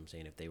 You know what I'm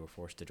saying? If they were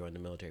forced to join the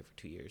military for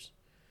 2 years.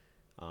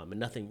 And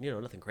nothing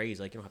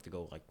crazy. Like, you don't have to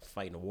go like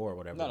fight in a war or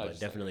whatever, but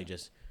definitely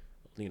just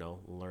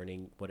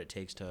learning what it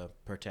takes to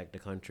protect the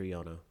country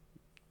on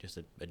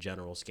a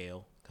general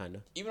scale, kind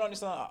of. Even on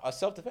just a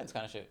self-defense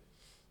kind of shit.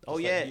 Oh,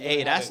 yeah.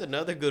 Hey, that's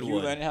another good one. You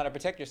learning how to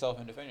protect yourself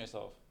and defend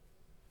yourself.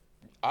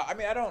 I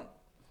mean, I don't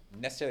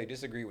necessarily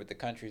disagree with the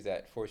countries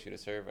that force you to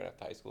serve right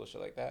after high school,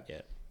 shit like that.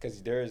 Yeah.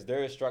 Because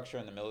there is structure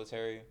in the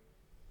military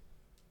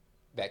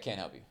that can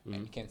help you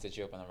and can set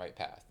you up on the right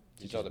path.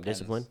 It all depends.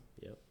 Discipline.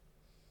 Yep.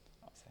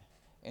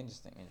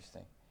 Interesting.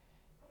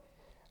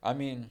 I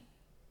mean,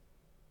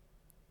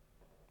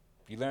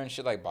 you learn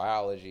shit like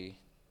biology,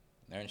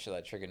 learn shit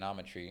like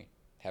trigonometry.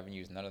 Haven't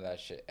used none of that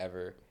shit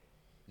ever.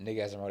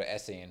 Nigga hasn't wrote an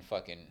essay in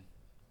fucking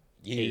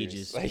years.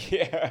 Ages. Like,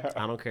 yeah.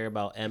 I don't care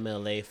about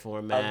MLA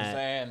format,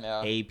 I'm saying,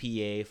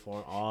 APA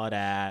form, all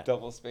that.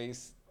 Double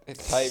space,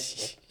 type,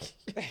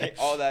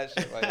 all that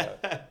shit like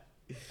that.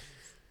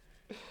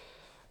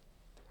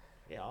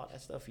 Yeah, all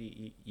that stuff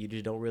you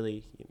just don't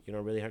really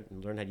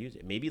learn how to use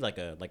it. Maybe like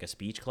a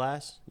speech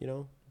class,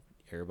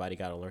 everybody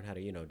got to learn how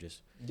to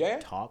just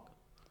talk.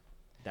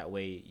 That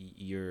way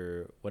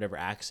your whatever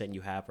accent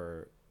you have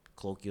or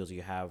colloquials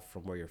you have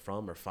from where you're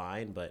from are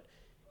fine, but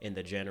in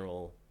the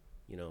general,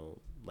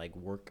 like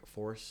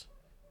workforce,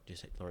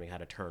 just learning how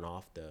to turn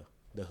off the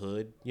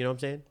hood. You know what I'm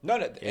saying? No,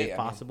 if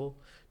possible,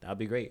 that would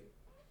be great.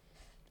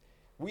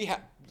 The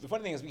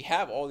funny thing is we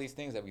have all these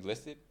things that we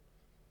listed,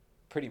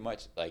 pretty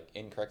much like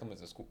in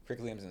curriculums in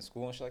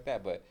school and shit like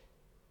that, but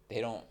they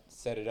don't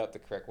set it up the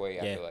correct way.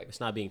 I feel like it's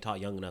not being taught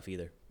young enough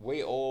either.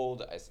 Way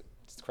old. It's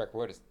the correct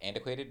word. It's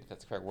antiquated. If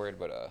that's the correct word,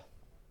 but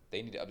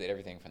they need to update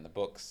everything from the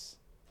books,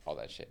 all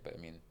that shit. But I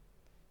mean,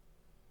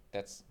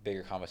 that's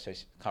bigger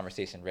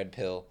conversation. Red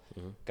pill,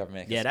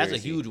 government. Yeah, that's a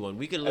huge one.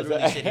 We could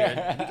literally sit here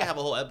and we could have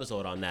a whole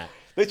episode on that.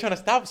 They're trying to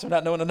stop us from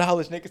not knowing the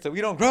knowledge, nigga, so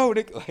we don't grow,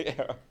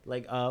 nigga.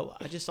 Like,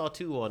 I just saw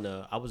too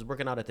I was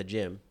working out at the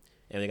gym,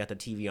 and they got the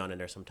TV on in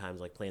there sometimes,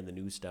 like playing the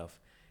news stuff.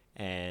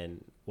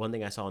 And one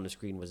thing I saw on the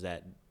screen was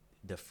that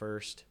the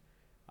first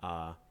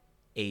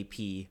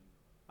AP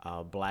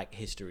Black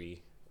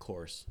History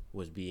course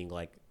was being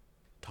like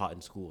taught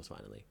in schools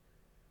finally.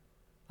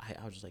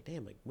 I was just like,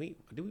 damn, like,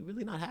 do we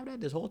really not have that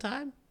this whole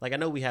time? Like, I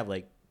know we have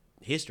like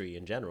history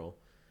in general,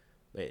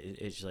 but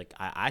it's just like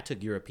I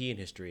took European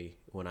history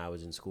when I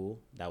was in school.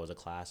 That was a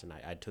class, and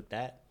I took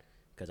that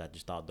because I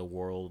just thought the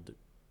world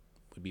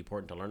would be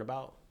important to learn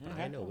about. But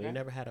I know we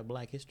never had a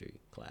Black history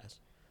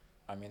class.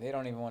 I mean, they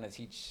don't even want to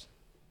teach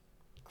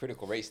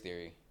critical race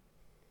theory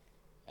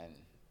and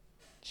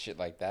shit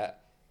like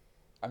that.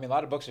 I mean, a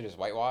lot of books are just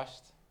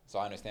whitewashed, so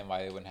I understand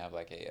why they wouldn't have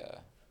like a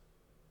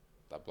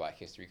Black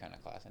history kind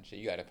of class and shit.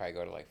 You gotta probably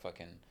go to like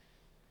fucking.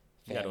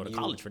 You gotta go to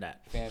college for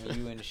that.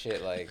 FAMU and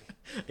shit, like.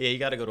 Yeah, you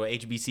gotta go to a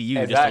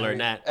HBCU just to learn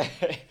that.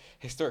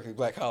 Historically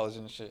Black college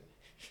and shit.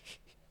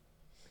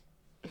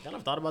 Y'all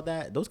ever thought about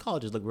that? Those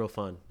colleges look real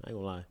fun. I ain't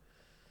gonna lie.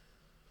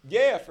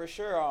 Yeah, for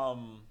sure.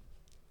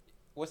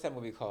 What's that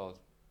movie called?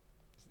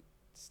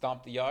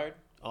 Stomp the Yard.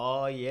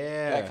 Oh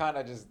yeah. That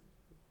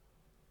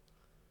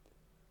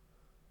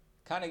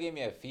kind of gave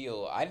me a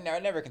feel. I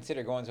never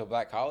considered going to a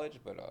Black college,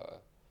 but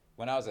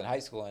when I was in high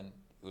school and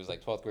it was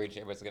like 12th grade,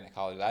 everybody's getting to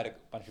college. I had a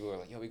bunch of people who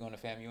were like, yo, we going to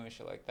FAMU and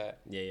shit like that.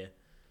 Yeah.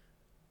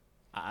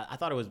 I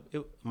thought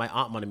my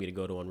aunt wanted me to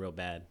go to one real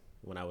bad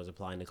when I was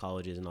applying to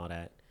colleges and all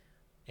that.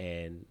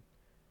 And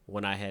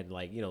when I had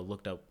like,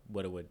 looked up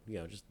what it would,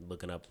 just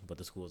looking up what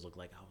the schools look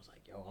like, I was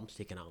like, yo, I'm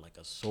sticking out like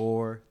a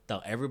sore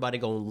thumb. Everybody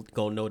gonna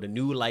know the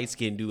new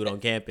light-skinned dude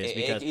on campus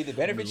because it either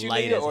benefits you,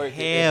 light nigga, as or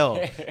hell.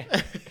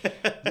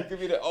 You could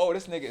be the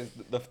this nigga is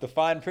the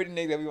fine, pretty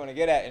nigga that we want to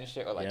get at and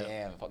shit. Or like,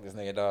 damn, fuck this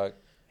nigga, dog.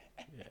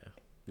 Yeah.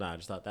 Nah, I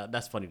just thought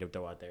that's funny to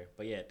throw out there.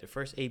 But yeah, the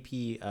first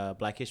AP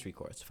Black History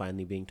course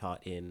finally being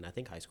taught in, I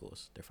think, high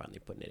schools. They're finally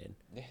putting it in.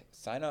 Yeah,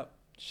 sign up.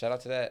 Shout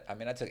out to that. I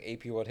mean, I took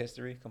AP World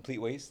History, complete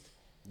waste.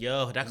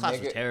 Yo, that class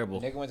was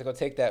terrible. Nigga went to go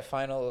take that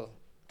final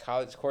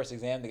college course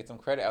exam to get some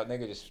credit out.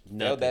 Nigga just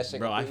failed that shit.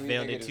 Bro, I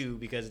failed it too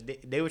because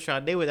they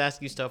would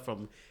ask you stuff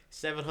from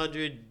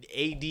 700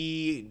 AD,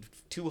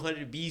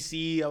 200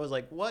 BC. I was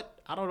like, what?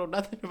 I don't know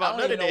nothing about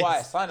none of this. I don't even know why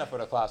I signed up for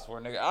the class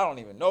for, nigga. I don't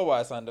even know why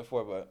I signed up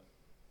for it, but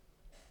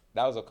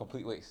that was a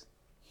complete waste.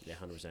 Yeah,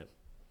 100%.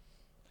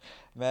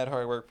 Mad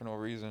hard work for no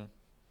reason.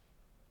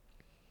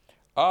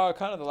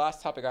 Kind of the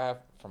last topic I have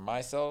for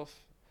myself,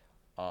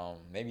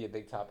 maybe a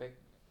big topic,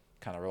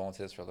 kind of roll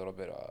into this for a little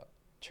bit,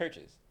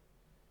 churches.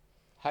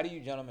 How do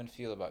you gentlemen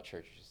feel about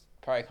churches?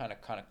 Probably kind of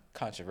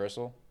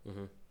controversial.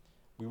 Mm-hmm.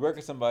 We work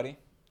with somebody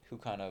who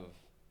kind of...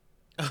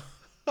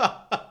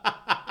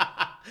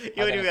 You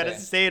don't even got to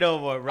say it no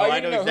more, bro. I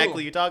know exactly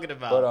what you're talking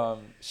about. But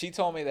she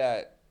told me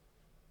that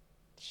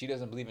she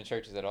doesn't believe in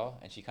churches at all,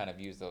 and she kind of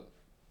views the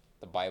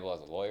Bible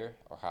as a lawyer,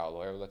 or how a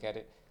lawyer would look at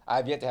it.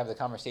 I've yet to have the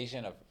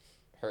conversation of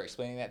her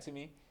explaining that to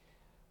me.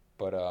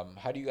 But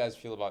how do you guys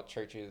feel about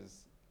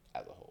churches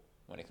as a whole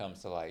when it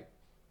comes to like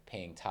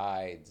paying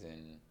tithes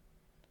and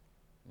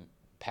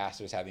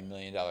pastors having $1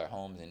 million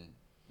homes and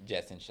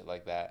jets and shit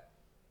like that?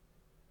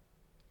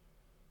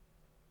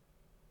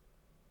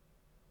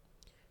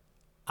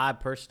 I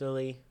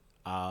personally,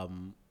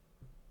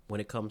 when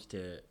it comes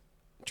to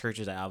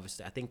churches, I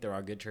think there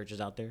are good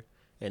churches out there,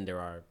 and there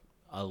are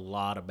a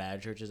lot of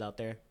bad churches out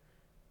there,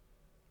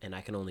 and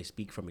I can only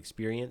speak from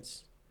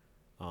experience.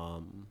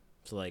 So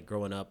like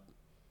growing up,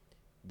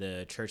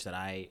 the church that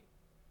I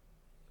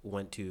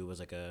went to was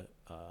like it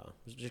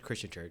was just a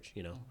Christian church,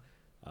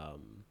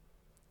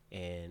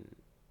 and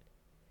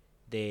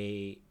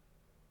they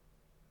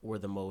were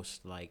the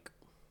most like,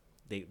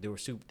 they were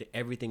super,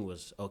 everything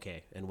was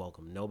okay and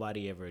welcome.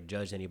 Nobody ever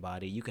judged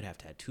anybody. You could have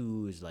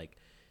tattoos, like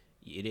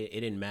it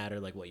didn't matter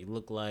like what you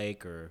look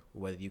like or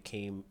whether you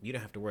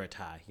don't have to wear a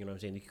tie. You know what I'm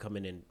saying? You could come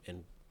in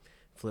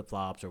flip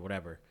flops or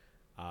whatever.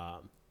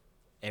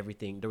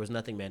 Everything, there was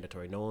nothing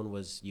mandatory. No one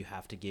was, you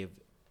have to give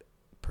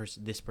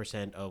this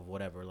percent of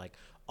whatever. Like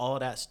all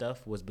that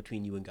stuff was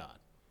between you and God.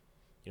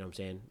 You know what I'm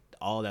saying?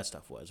 All that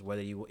stuff was,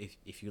 whether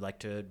if you like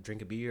to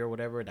drink a beer or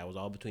whatever, that was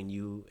all between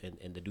you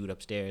and the dude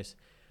upstairs.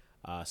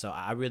 So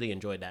I really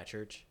enjoyed that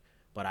church.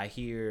 But I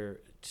hear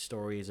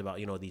stories about,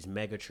 these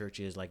mega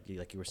churches, like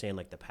you were saying,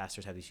 like the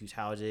pastors have these huge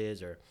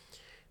houses, or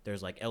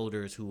there's like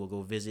elders who will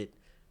go visit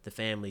the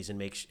families and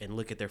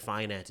look at their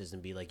finances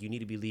and be like, you need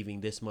to be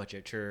leaving this much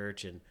at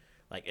church. And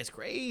like, it's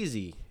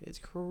crazy. It's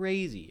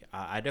crazy.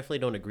 I definitely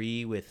don't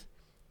agree with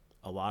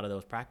a lot of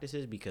those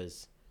practices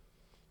because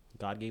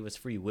God gave us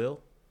free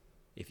will.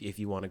 If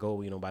you want to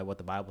go, by what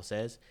the Bible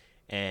says,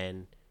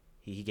 and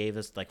he gave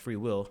us like free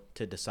will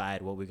to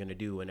decide what we're going to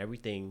do. And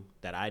everything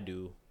that I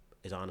do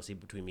is honestly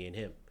between me and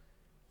him,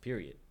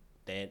 period.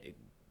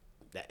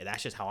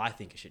 That's just how I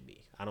think it should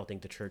be. I don't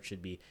think the church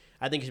should be,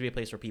 I think it should be a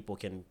place where people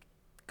can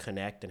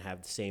connect and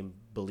have the same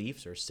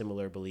beliefs or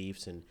similar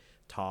beliefs and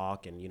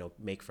talk and,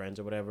 make friends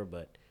or whatever.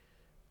 But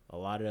a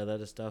lot of that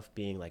other stuff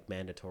being like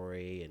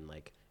mandatory and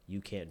like,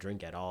 you can't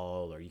drink at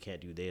all, or you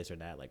can't do this or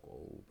that. Like,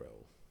 whoa, bro,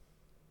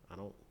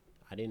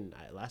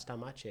 last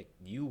time I checked,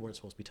 you weren't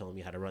supposed to be telling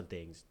me how to run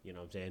things. You know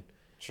what I'm saying?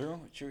 True.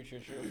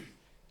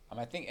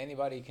 I think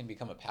anybody can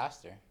become a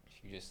pastor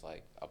if you just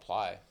like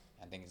apply.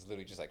 I think it's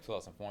literally just like fill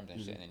out some forms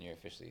and shit, and then you're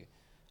officially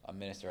a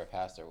minister or a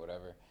pastor or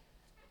whatever.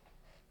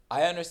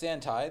 I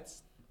understand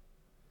tithes.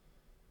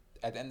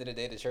 At the end of the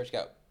day, the church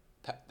got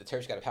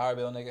a power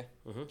bill, nigga.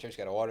 Mm-hmm. Church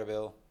got a water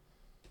bill.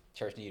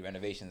 Church need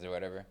renovations or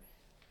whatever.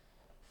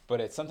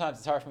 But sometimes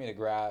it's hard for me to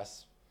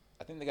grasp.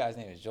 I think the guy's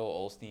name is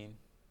Joel Osteen.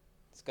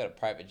 He's got a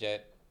private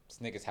jet. This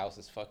nigga's house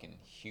is fucking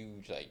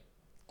huge, like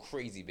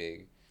crazy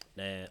big.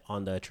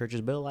 On the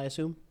church's bill, I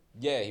assume?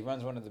 Yeah, he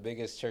runs one of the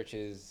biggest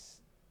churches,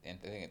 I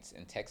think it's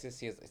in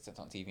Texas. It's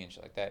on TV and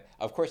shit like that.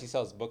 Of course, he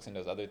sells books and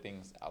does other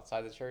things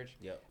outside the church.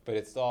 Yeah. But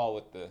it's all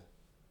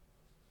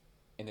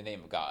in the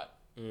name of God.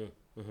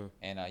 Mm-hmm.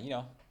 And,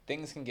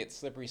 things can get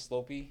slippery,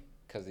 slopey,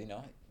 because,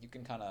 you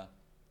can kind of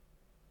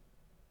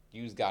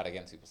use God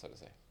against people, so to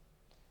say.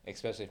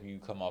 Especially if you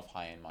come off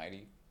high and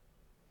mighty.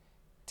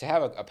 To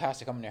have a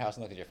pastor come in your house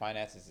and look at your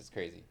finances is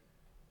crazy.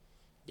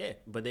 Yeah,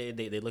 but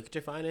they look at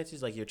your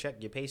finances, like your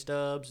pay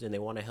stubs, and they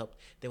want to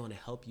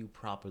help you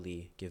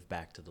properly give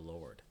back to the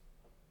Lord.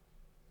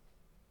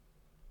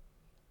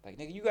 Like,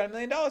 nigga, you got $1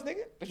 million,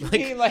 nigga. What you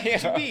mean? Like,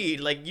 what you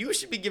mean? Like, you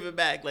should be giving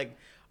back. Like,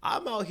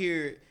 I'm out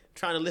here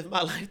trying to live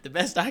my life the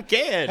best I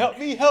can. Help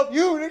me, help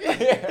you,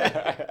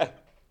 nigga.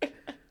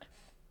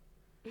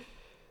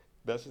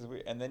 That's just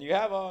weird. And then you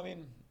have, I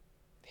mean,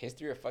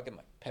 history of fucking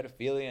like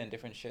pedophilia and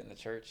different shit in the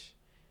church.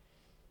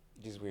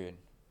 Just weird.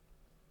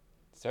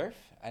 Surf,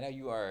 I know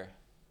you are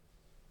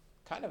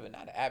kind of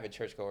not an avid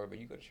churchgoer, but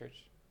you go to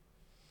church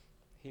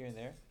here and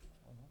there.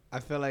 I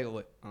feel like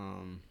what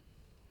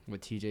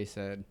TJ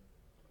said.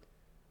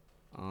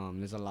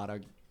 There's a lot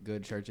of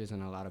good churches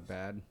and a lot of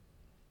bad.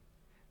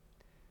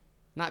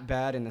 Not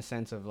bad in the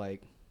sense of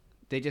like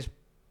they just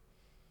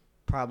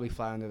probably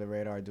fly under the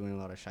radar doing a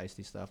lot of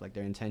shiesty stuff. Like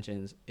their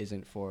intentions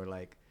isn't for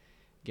like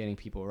getting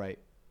people right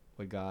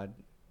with God,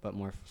 but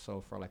more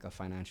so for like a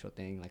financial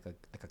thing, like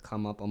a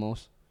come up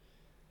almost.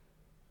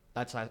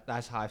 That's how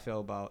I feel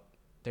about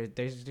there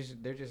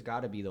just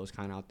got to be those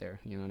kind out there,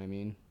 you know what I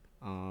mean?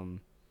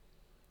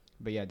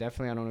 But yeah,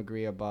 definitely I don't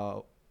agree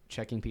about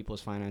checking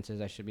people's finances.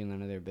 That should be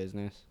none of their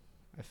business.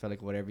 I feel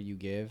like whatever you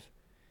give,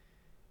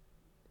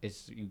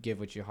 you give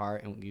with your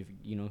heart and give,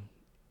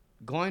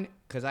 going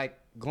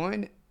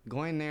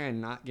there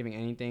and not giving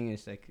anything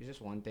is like, it's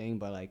just one thing,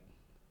 but like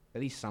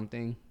at least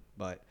something.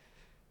 But,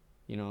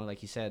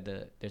 like you said,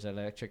 there's an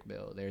electric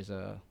bill. There's you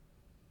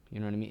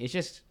know what I mean? It's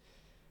just,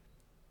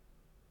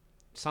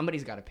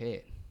 somebody's got to pay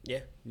it.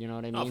 Yeah. You know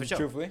what I mean? Oh, for sure.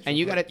 Truthfully. And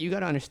you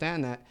gotta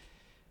understand that.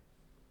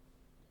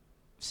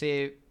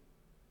 Say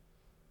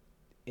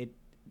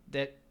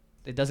that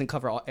it doesn't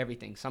cover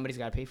everything. Somebody's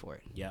got to pay for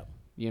it. Yeah.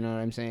 You know what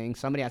I'm saying?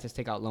 Somebody has to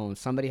take out loans.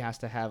 Somebody has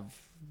to have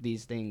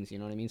these things. You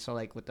know what I mean? So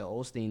like with the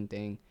Osteen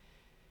thing,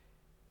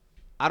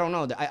 I don't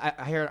know.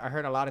 I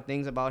heard a lot of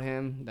things about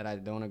him that I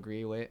don't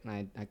agree with,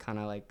 and I kind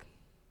of like,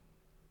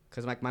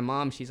 cause like my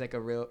mom, she's like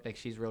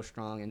she's real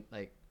strong and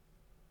like,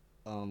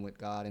 with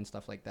God and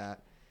stuff like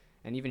that,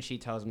 and even she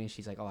tells me,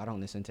 she's like, oh, I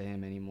don't listen to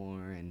him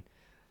anymore, and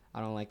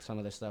I don't like some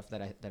of the stuff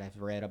that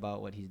I've read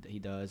about what he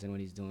does and what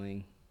he's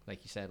doing.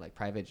 Like you said, like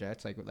private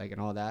jets, like and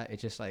all that.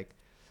 It's just like,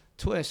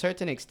 to a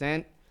certain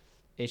extent,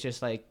 it's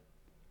just like,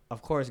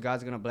 of course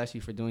God's gonna bless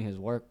you for doing His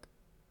work,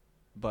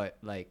 but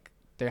like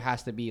there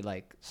has to be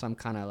like some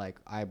kind of like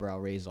eyebrow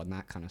raised on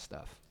that kind of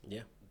stuff.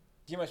 Yeah. Do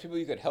you know how much people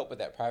you could help with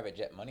that private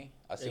jet money?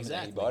 Assuming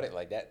that he bought it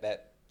like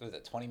that. Was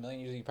it $20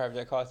 million usually private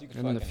jet costs? You could.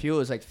 I mean, the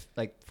fuel is like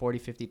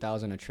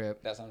 40,000-50,000 a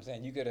trip. That's what I'm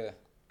saying. You could have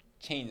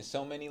changed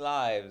so many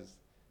lives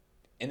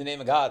in the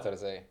name of God, so to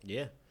say.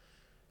 Yeah.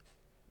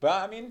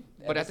 But I mean,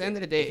 but at the end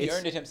of the day, he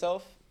earned it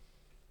himself.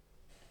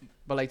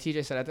 But like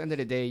TJ said, at the end of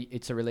the day,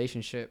 it's a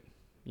relationship.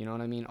 You know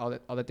what I mean?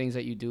 All the things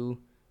that you do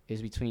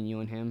is between you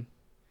and him.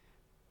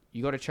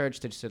 You go to church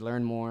to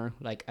learn more,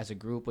 like as a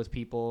group with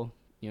people.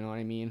 You know what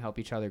I mean? Help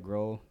each other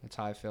grow. That's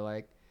how I feel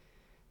like.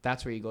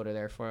 That's where you go to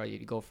there for. You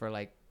go for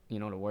like,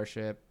 to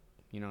worship.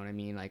 You know what I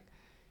mean? Like,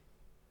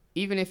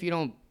 even if you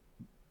don't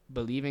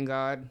believe in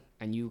God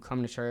and you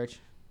come to church,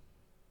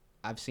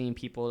 I've seen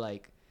people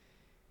like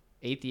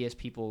atheist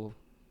people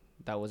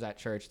that was at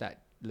church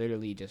that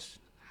literally just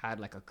had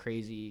like a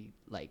crazy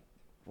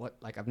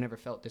I've never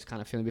felt this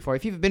kind of feeling before.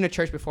 If you've been to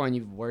church before and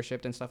you've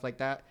worshipped and stuff like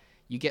that,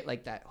 you get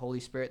like that Holy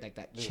Spirit, like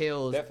that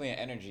chills. Definitely an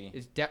energy.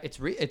 It's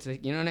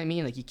you know what I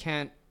mean? Like you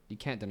can't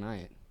deny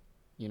it.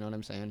 You know what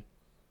I'm saying?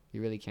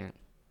 You really can't.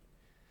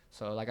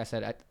 So like I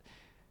said,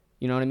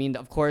 you know what I mean?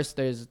 Of course,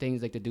 there's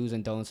things like the do's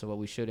and don'ts of what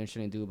we should and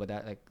shouldn't do, but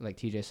that like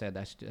TJ said,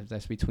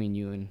 that's between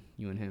you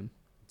and him.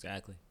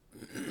 Exactly.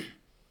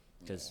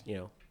 Because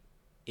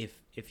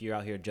if you're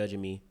out here judging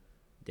me,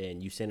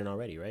 then you sinning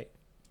already, right?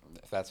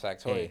 That's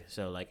factoid. Hey,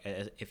 so like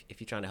if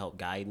you're trying to help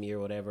guide me or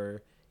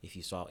whatever, if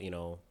you saw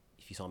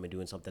me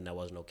doing something that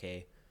wasn't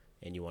okay,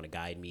 and you want to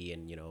guide me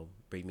and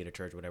bring me to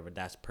church, or whatever,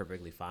 that's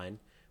perfectly fine.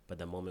 But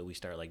the moment we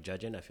start like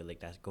judging, I feel like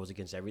that goes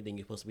against everything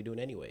you're supposed to be doing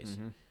anyways.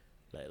 Mm-hmm.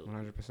 Like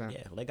 100%.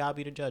 Yeah, let God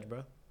be the judge,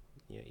 bro.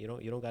 You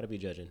don't got to be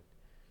judging.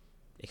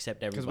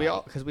 Accept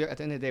everybody. Because we at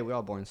the end of the day, we're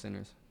all born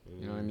sinners.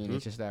 You know what I mean? Mm-hmm.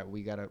 It's just that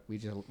we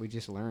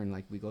just learn.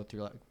 Like we go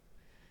through, like,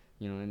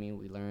 you know what I mean?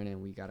 We learn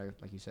and we gotta,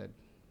 like you said,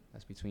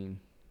 that's between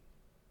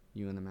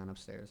you and the man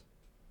upstairs.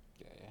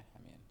 Yeah.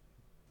 I mean,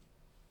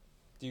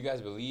 do you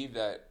guys believe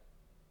that?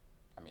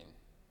 I mean,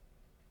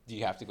 do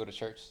you have to go to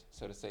church,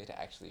 so to say, to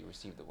actually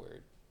receive the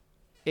word?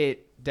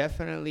 It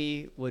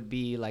definitely would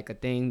be like a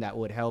thing that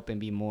would help and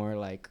be more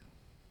like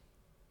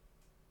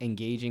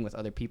engaging with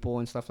other people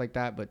and stuff like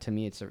that. But to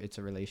me, it's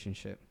a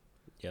relationship.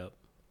 Yep.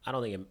 I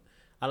don't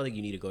think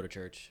you need to go to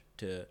church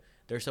to.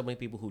 There's so many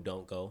people who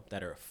don't go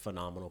that are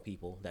phenomenal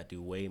people that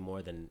do way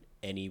more than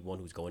anyone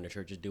who's going to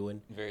church is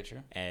doing. Very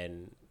true.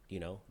 And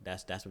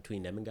that's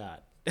between them and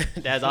God.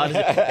 That's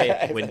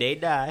honestly when they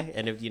die,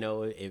 and if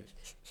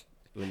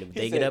when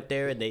they get up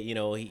there and they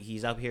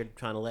he's up here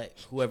trying to let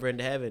whoever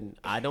into heaven.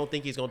 I don't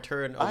think he's gonna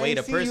turn away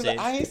the person.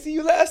 I ain't see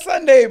you last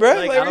Sunday, bro.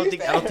 Like, I don't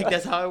think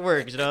that's how it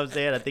works. You know what I'm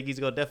saying? I think he's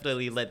gonna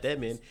definitely let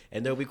them in,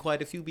 and there'll be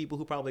quite a few people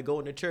who probably go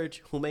into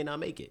church who may not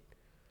make it.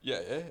 Yeah.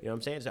 You know what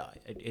I'm saying? So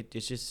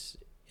it's just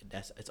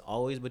it's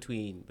always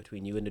between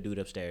you and the dude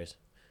upstairs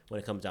when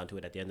it comes down to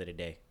it. At the end of the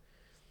day,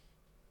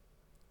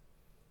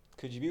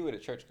 could you be with a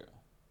church girl?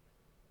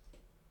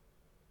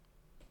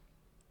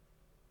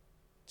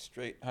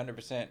 straight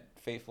 100%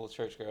 faithful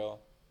church girl.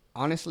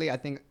 Honestly, I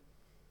think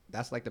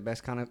that's like the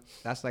best kind of.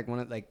 That's like one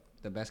of like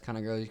the best kind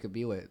of girls you could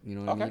be with. You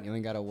know what I mean? You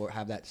ain't gotta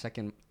have that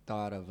second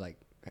thought of like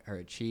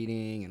her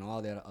cheating and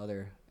all that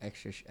other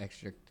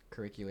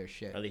extracurricular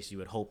shit. At least you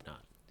would hope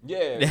not.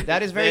 Yeah,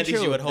 That is very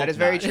true. That is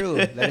very true.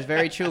 That is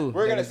very true.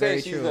 We're gonna say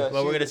she's true. a,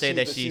 Well, we're gonna say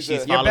that she's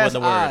she's Your following best the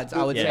word. odds,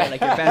 I would say,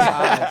 like your best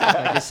odds,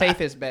 like the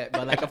safest bet.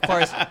 But like, of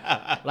course,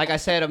 like I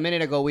said a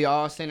minute ago, we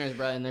all sinners,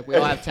 bro, and like we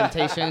all have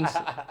temptations,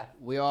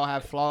 we all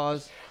have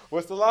flaws.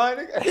 What's the line?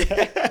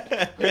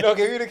 No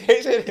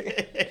communication.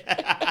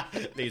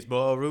 There's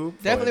more room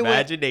for Definitely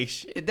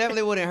imagination. It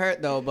definitely wouldn't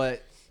hurt though,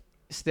 but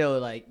still,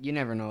 like you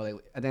never know. Like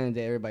at the end of the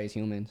day, everybody's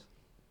humans.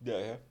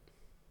 Yeah.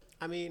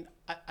 I mean,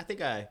 I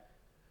think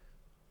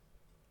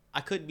I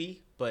could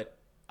be, but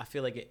I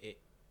feel like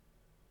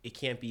it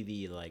can't be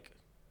the like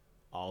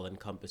all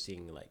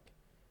encompassing, like,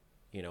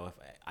 you know, if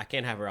I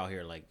can't have her out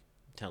here like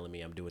telling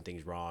me I'm doing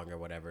things wrong or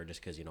whatever just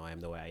because, you know, I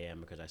am the way I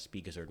am because I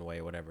speak a certain way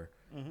or whatever.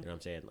 You know what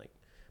I'm saying? Like,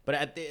 but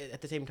at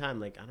the same time,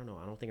 like, I don't know,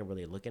 I don't think I'm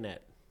really looking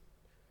at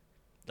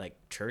like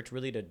church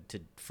really to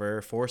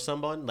for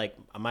someone. Like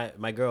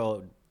my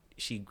girl,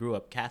 she grew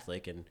up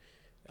Catholic and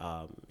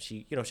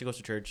she, you know, she goes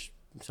to church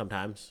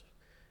sometimes,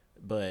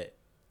 but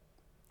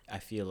I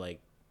feel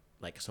like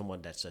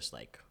someone that's just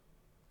like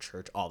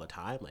church all the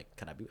time, like,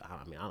 could I be?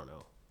 I mean, I don't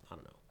know.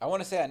 I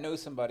want to say I know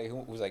somebody who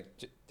was like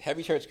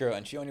heavy church girl,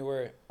 and she only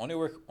wore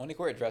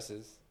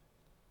dresses.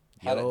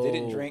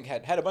 Didn't drink.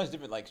 Had a bunch of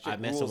different like strict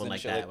I met rules someone and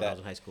like shit that like when I was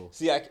in high school.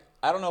 See, I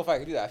don't know if I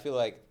could do that. I feel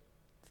like,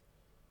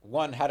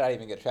 one, how did I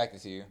even get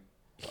attracted to you,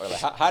 or like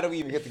how do we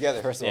even get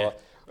together? First of all,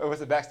 or what's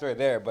the backstory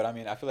there? But I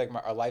mean, I feel like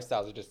our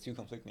lifestyles are just too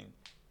conflicting.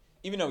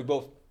 Even though we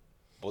both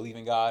believe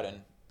in God and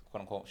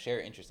quote unquote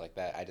share interests like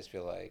that, I just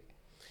feel like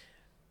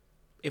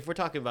if we're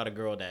talking about a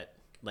girl that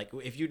like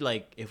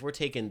if we're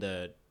taking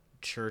the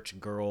church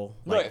girl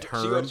like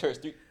term, she goes to church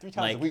three times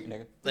like, a week,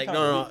 nigga. Like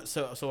no.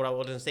 So what I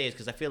was gonna say is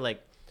because I feel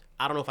like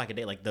I don't know if I could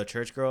date like the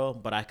church girl,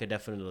 but I could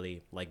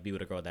definitely like be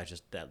with a girl that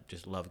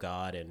just loved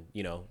God and,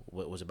 you know,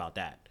 what was about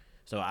that.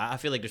 So I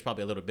feel like there's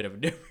probably a little bit of a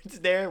difference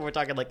there. We're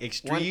talking like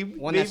extreme.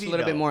 One that's a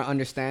little bit more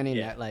understanding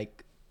that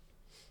like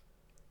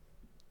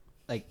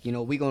you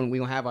know we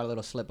gonna have our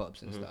little slip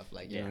ups and stuff,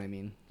 like you know what I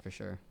mean, for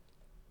sure.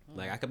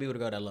 Like I could be with a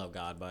girl that love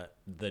God, but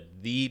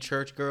the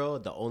church girl,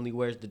 the only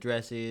wears the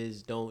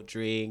dresses, don't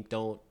drink,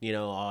 don't, you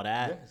know, all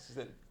that. Yeah, she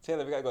said,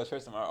 Taylor, we gotta go to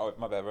church tomorrow. Oh,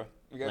 my bad, bro.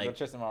 We gotta go to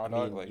church tomorrow, dog.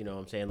 I mean, like, you know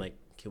what I'm saying? Like,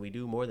 can we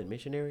do more than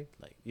missionary?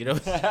 Like, you know?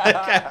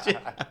 Wow.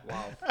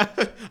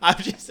 I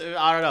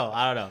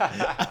don't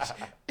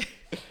know.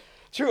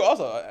 True.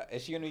 Also,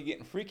 is she gonna be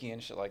getting freaky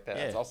and shit like that?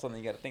 Yeah. That's also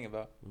something you gotta think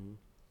about. Mm-hmm.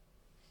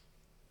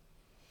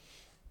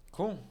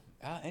 Cool.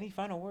 Any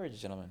final words,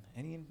 gentlemen?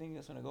 Anything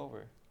else want to go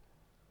over?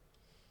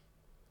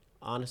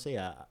 Honestly,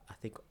 I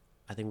think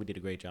we did a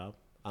great job.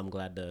 I'm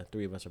glad the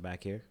three of us are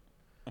back here.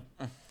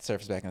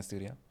 Surf's back in the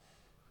studio.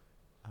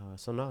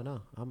 So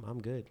no,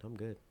 I'm good.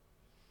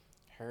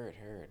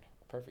 Heard.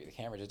 Perfect. The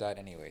camera just died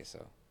anyway,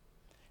 so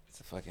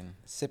it's a fucking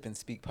Sip and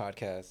Speak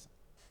podcast.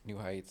 New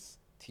Heights,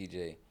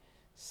 TJ,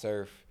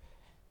 Surf.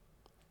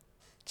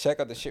 Check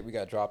out the shit we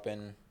got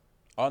dropping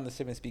on the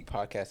Sip and Speak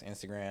podcast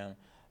Instagram.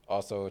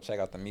 Also, check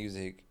out the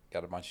music.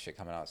 Got a bunch of shit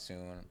coming out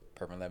soon.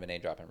 Purple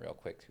Lemonade dropping real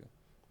quick, too.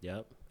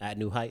 Yep. At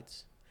New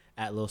Heights,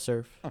 at Lil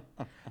Surf,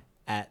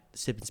 at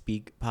Sip and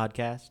Speak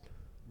podcast.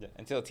 Yeah.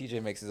 Until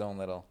TJ makes his own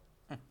little.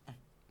 I'm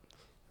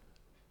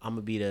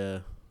gonna be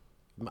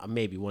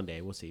maybe one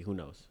day. We'll see. Who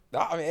knows?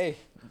 I mean, hey.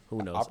 Who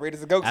knows?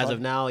 Operators a goat. As of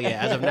now,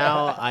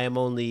 I am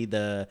only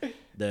the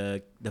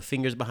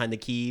fingers behind the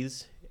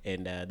keys,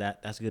 and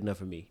that's good enough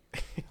for me.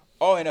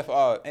 Oh, and if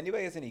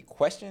anybody has any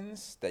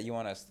questions that you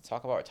want us to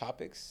talk about or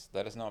topics,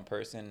 let us know in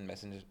person.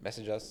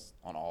 Message us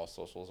on all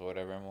socials or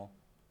whatever, and we'll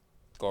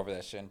go over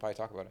that shit and probably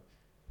talk about it.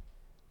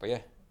 But yeah,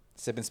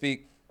 Sip and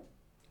Speak.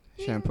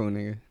 Shampoo,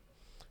 nigga.